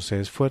cuando se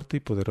es fuerte y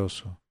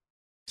poderoso,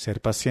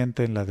 ser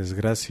paciente en la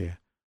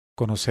desgracia,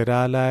 conocer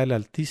a Alá el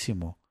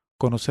Altísimo,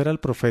 conocer al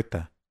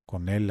Profeta,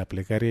 con él la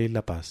plegaria y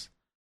la paz,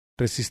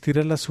 resistir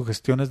a las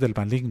sugestiones del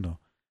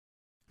maligno,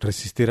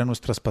 resistir a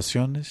nuestras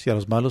pasiones y a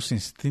los malos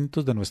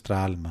instintos de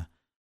nuestra alma,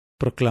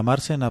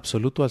 proclamarse en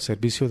absoluto al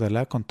servicio de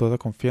Alá con toda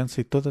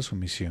confianza y toda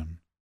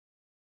sumisión.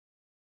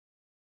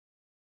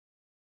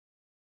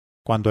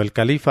 Cuando el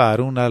califa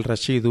Harún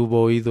al-Rashid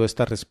hubo oído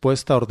esta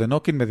respuesta,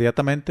 ordenó que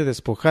inmediatamente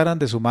despojaran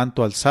de su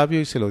manto al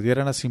sabio y se lo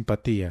dieran a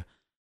Simpatía,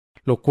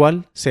 lo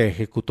cual se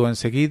ejecutó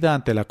enseguida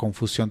ante la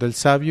confusión del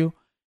sabio,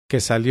 que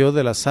salió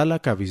de la sala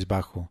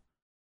cabizbajo.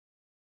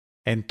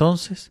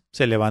 Entonces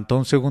se levantó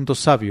un segundo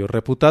sabio,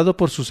 reputado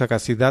por su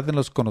sagacidad en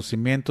los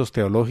conocimientos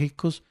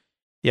teológicos,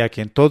 y a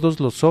quien todos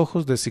los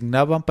ojos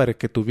designaban para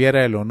que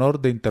tuviera el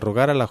honor de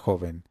interrogar a la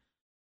joven.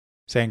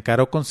 Se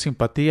encaró con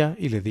Simpatía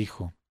y le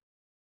dijo: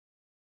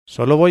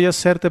 solo voy a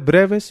hacerte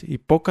breves y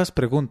pocas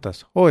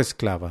preguntas, oh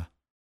esclava.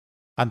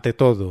 Ante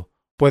todo,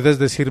 ¿Puedes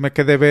decirme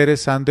qué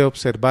deberes han de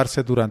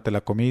observarse durante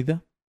la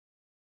comida?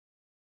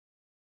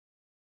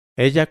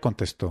 Ella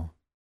contestó: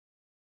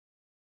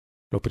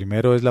 Lo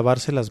primero es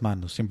lavarse las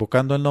manos,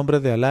 invocando el nombre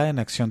de Alá en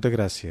acción de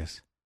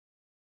gracias.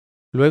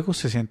 Luego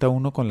se sienta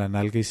uno con la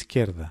nalga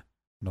izquierda.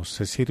 No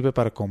se sirve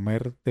para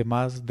comer de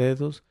más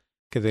dedos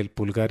que del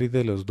pulgar y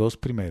de los dos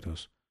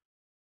primeros.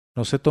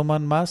 No se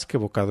toman más que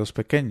bocados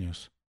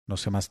pequeños. No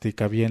se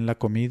mastica bien la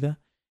comida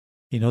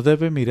y no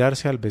debe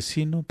mirarse al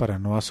vecino para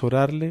no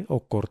azorarle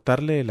o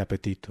cortarle el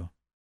apetito.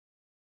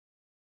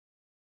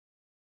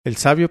 El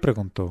sabio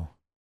preguntó: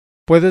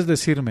 ¿Puedes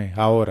decirme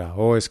ahora,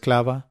 oh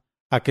esclava,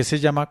 a qué se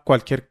llama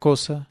cualquier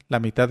cosa, la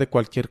mitad de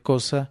cualquier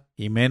cosa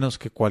y menos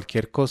que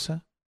cualquier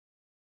cosa?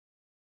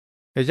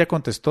 Ella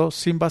contestó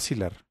sin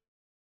vacilar: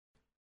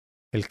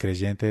 El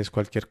creyente es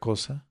cualquier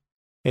cosa,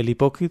 el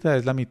hipócrita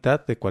es la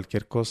mitad de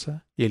cualquier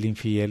cosa y el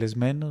infiel es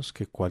menos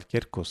que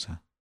cualquier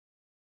cosa.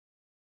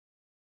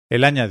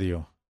 Él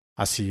añadió: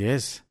 Así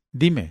es,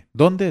 dime,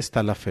 ¿dónde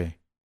está la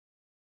fe?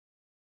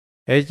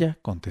 Ella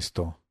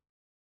contestó: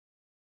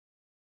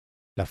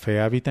 La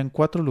fe habita en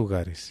 4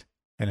 lugares: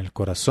 en el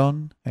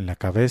corazón, en la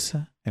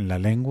cabeza, en la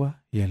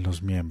lengua y en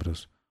los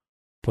miembros.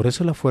 Por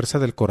eso la fuerza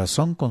del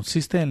corazón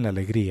consiste en la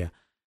alegría,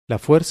 la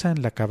fuerza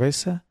en la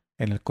cabeza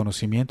en el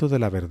conocimiento de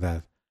la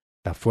verdad,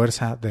 la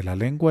fuerza de la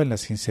lengua en la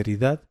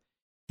sinceridad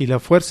y la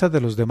fuerza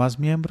de los demás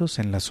miembros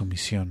en la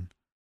sumisión.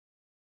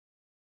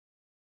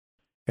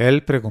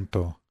 Él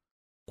preguntó: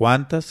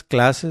 ¿Cuántas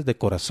clases de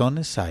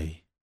corazones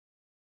hay?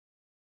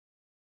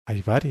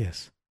 Hay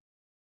varias.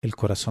 El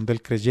corazón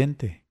del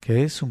creyente,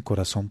 que es un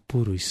corazón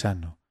puro y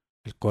sano.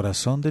 El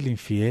corazón del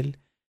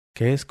infiel,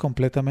 que es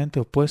completamente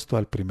opuesto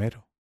al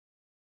primero.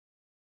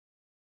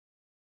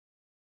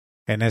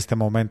 En este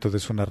momento de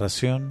su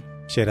narración,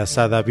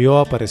 Sherazada vio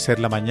aparecer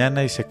la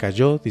mañana y se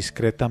calló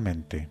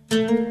discretamente.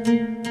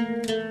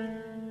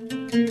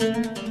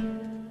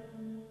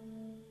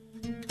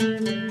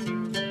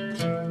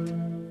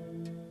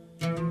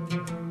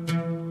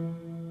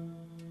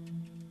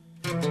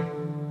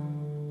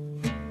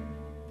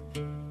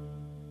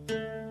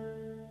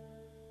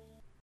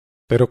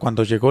 Pero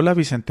cuando llegó la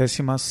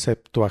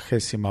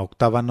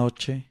 27ª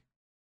noche,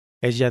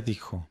 ella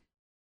dijo: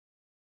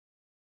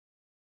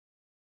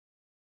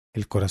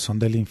 El corazón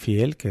del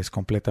infiel, que es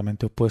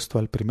completamente opuesto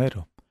al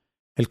primero,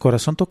 el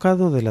corazón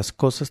tocado de las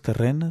cosas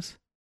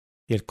terrenas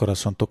y el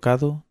corazón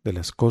tocado de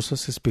las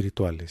cosas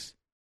espirituales.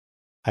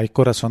 Hay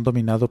corazón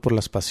dominado por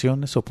las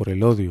pasiones o por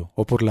el odio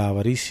o por la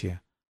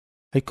avaricia.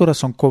 Hay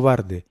corazón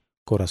cobarde,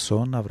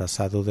 corazón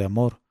abrasado de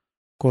amor,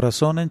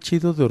 corazón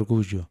henchido de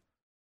orgullo.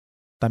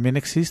 También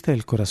existe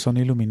el corazón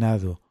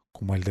iluminado,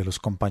 como el de los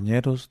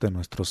compañeros de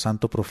nuestro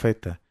santo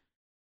profeta.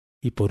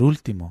 Y por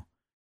último,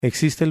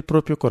 existe el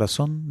propio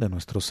corazón de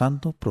nuestro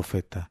santo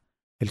profeta,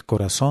 el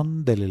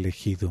corazón del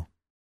elegido.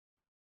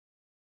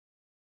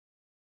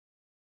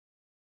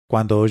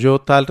 Cuando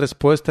oyó tal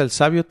respuesta, el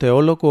sabio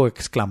teólogo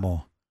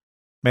exclamó: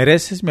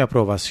 Mereces mi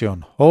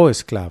aprobación, oh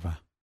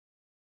esclava.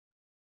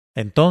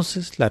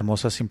 Entonces la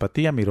hermosa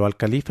Simpatía miró al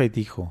califa y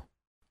dijo: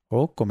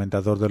 Oh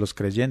comendador de los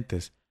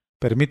creyentes,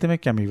 permíteme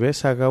que a mi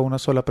vez haga una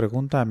sola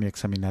pregunta a mi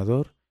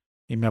examinador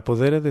y me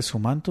apodere de su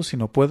manto si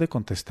no puede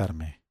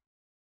contestarme.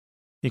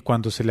 Y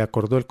cuando se le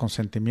acordó el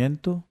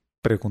consentimiento,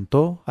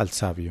 preguntó al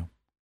sabio: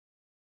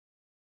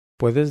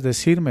 ¿Puedes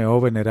decirme,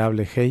 oh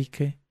venerable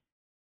jeique,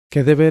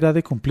 qué deber ha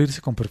de cumplirse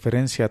con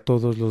preferencia a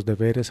todos los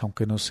deberes,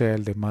 aunque no sea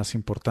el de más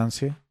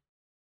importancia?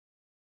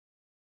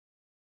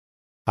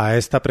 A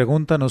esta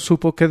pregunta no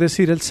supo qué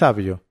decir el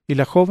sabio, y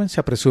la joven se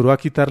apresuró a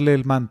quitarle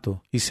el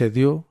manto y se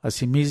dio a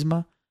sí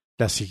misma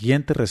la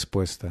siguiente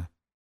respuesta: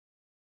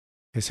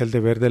 Es el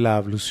deber de la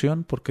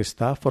ablución, porque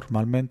está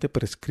formalmente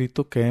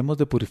prescrito que hemos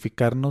de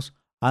purificarnos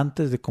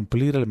antes de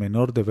cumplir el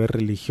menor deber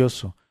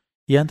religioso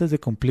y antes de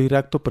cumplir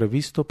acto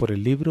previsto por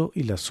el libro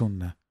y la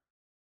sunna.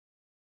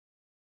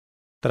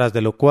 Tras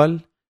de lo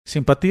cual,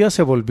 Simpatía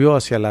se volvió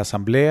hacia la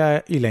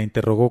asamblea y la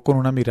interrogó con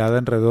una mirada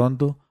en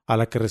redondo, a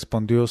la que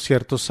respondió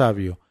cierto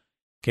sabio,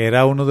 que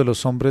era uno de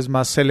los hombres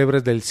más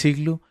célebres del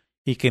siglo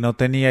y que no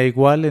tenía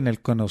igual en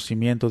el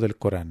conocimiento del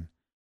Corán.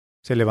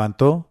 Se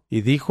levantó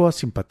y dijo a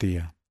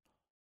Simpatía: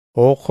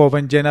 Oh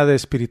joven llena de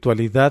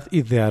espiritualidad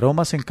y de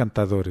aromas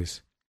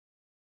encantadores,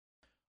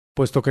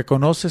 puesto que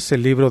conoces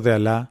el libro de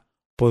Alá,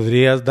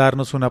 ¿podrías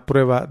darnos una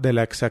prueba de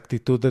la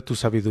exactitud de tu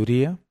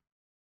sabiduría?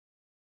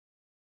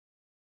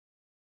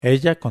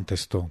 Ella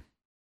contestó: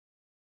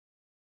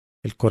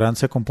 El Corán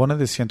se compone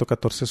de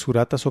 114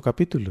 suratas o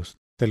capítulos,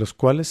 de los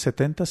cuales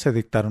 70 se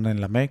dictaron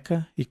en la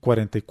Meca y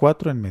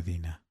 44 en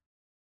Medina.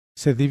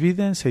 Se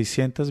divide en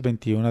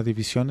 621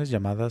 divisiones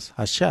llamadas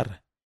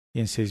Ashar y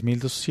en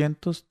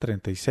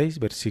 6236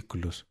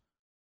 versículos.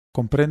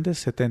 Comprende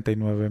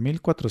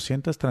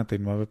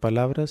 79.439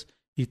 palabras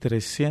y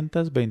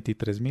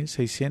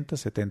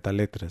 323.670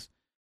 letras,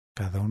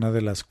 cada una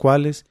de las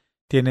cuales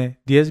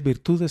tiene 10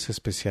 virtudes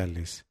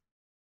especiales.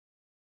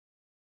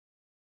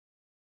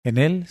 En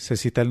él se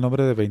cita el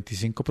nombre de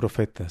 25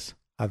 profetas: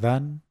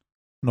 Adán,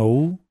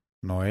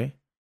 Noé,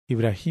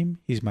 Ibrahim,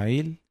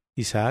 Ismail,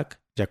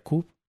 Isaac,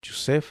 Jacob,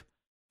 Yusef,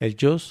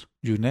 Ellos,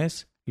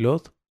 Yunes,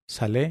 Lod,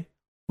 Saleh,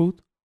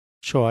 Hud,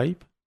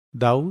 Shoaib,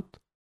 Daud,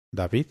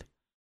 David,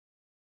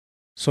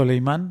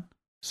 Soleimán,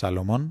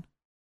 Salomón,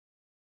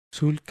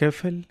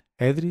 Zulkefel,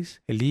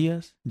 Edris,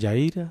 Elías,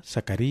 Yaira,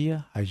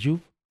 Zacaría,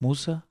 Ayub,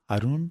 Musa,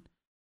 Harún,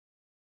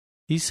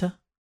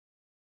 Isa,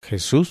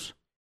 Jesús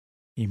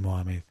y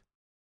Mohamed.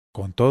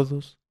 Con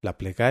todos, la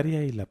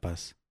plegaria y la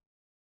paz.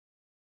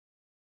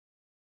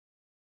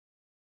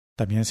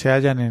 También se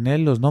hallan en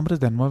él los nombres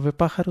de 9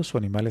 pájaros o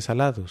animales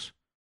alados: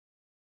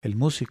 el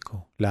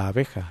músico, la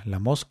abeja, la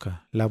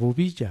mosca, la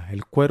bubilla,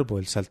 el cuervo,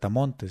 el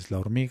saltamontes, la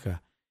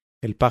hormiga,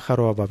 el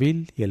pájaro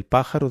ababil y el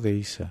pájaro de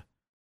Isa.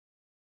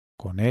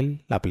 Con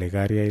él la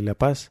plegaria y la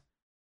paz,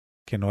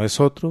 que no es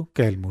otro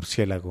que el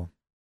murciélago.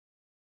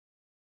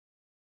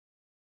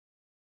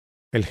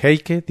 El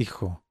jeique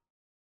dijo: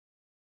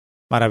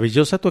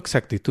 Maravillosa tu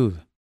exactitud.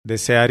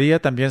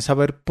 Desearía también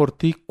saber por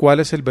ti cuál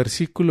es el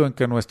versículo en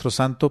que nuestro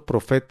santo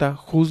profeta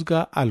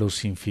juzga a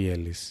los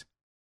infieles.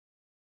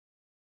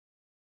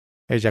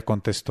 Ella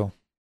contestó: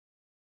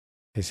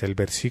 Es el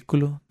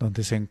versículo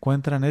donde se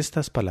encuentran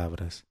estas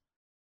palabras: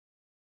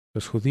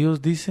 Los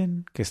judíos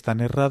dicen que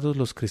están errados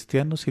los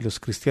cristianos y los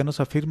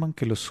cristianos afirman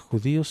que los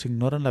judíos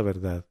ignoran la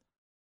verdad.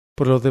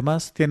 Por lo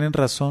demás tienen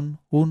razón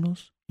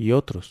unos y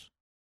otros.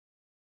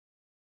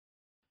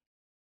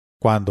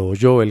 Cuando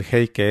oyó el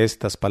jeique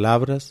estas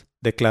palabras,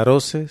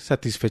 declaróse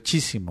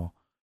satisfechísimo,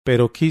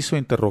 pero quiso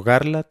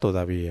interrogarla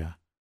todavía.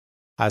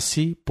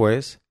 Así,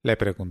 pues, le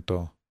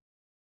preguntó: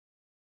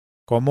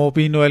 ¿Cómo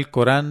vino el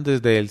Corán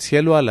desde el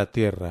cielo a la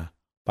tierra?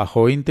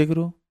 ¿Bajó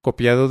íntegro,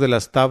 copiado de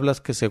las tablas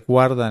que se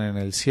guardan en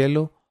el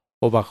cielo,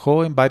 o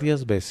bajó en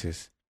varias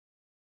veces?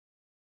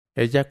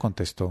 Ella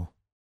contestó: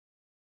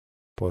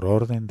 Por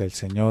orden del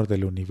Señor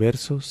del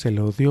universo se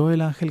lo dio el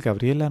ángel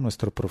Gabriel a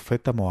nuestro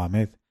profeta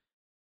Mohamed,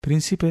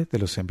 príncipe de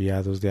los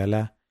enviados de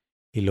Alá,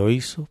 y lo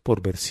hizo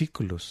por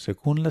versículos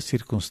según las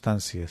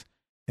circunstancias,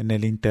 en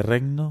el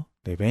interregno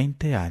de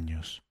 20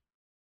 años.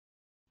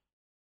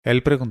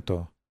 Él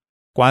preguntó: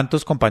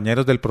 ¿Cuántos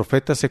compañeros del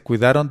profeta se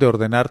cuidaron de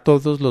ordenar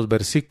todos los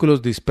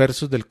versículos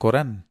dispersos del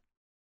Corán?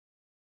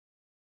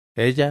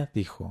 Ella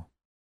dijo: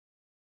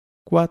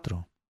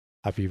 4.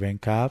 Abi ben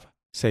Ka'ab,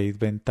 Seid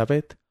ben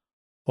Tabet,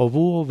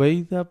 Abu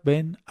Obeida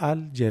ben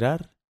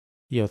al-Jerar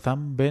y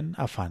Otham ben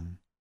Afán.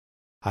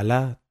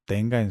 Alá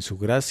tenga en su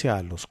gracia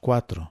a los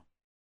 4.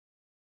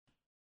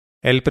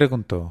 Él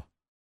preguntó: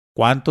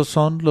 ¿Cuántos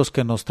son los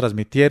que nos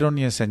transmitieron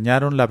y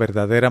enseñaron la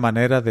verdadera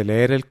manera de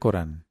leer el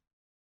Corán?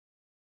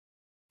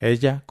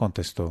 Ella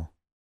contestó: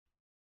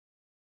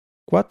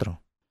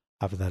 4.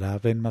 Abdalá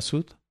ben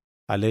Masud,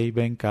 Aley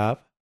ben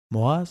Ka'ab,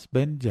 Moaz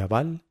ben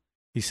Jabal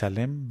y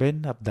Salem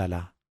ben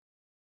Abdalá.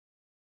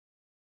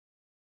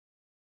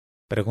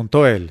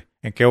 Preguntó él: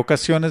 ¿En qué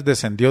ocasiones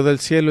descendió del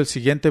cielo el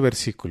siguiente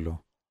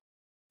versículo?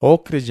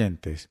 Oh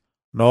creyentes,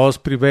 no os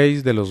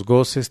privéis de los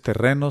goces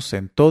terrenos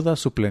en toda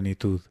su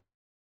plenitud.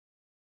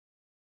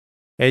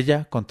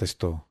 Ella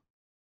contestó: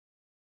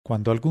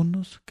 Cuando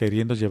algunos,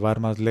 queriendo llevar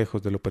más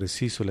lejos de lo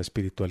preciso la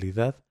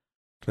espiritualidad,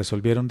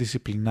 resolvieron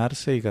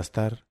disciplinarse y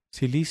gastar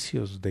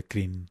cilicios de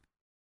crin.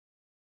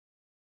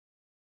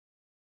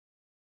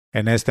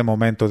 En este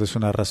momento de su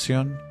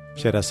narración,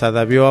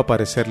 Sherazada vio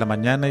aparecer la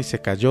mañana y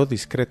se calló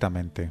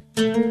discretamente.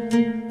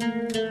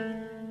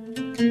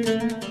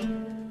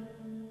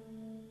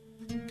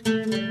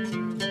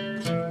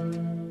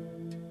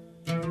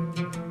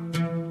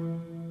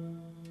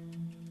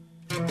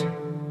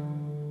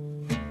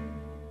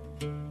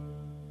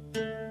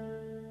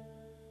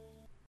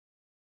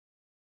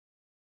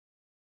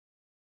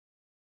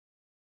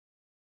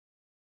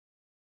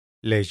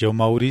 Leyó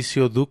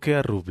Mauricio Duque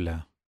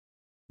Arrubla.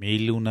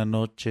 1001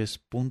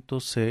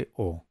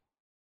 noches.co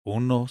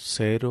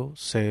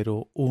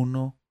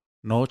 1001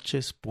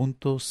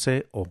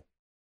 noches.co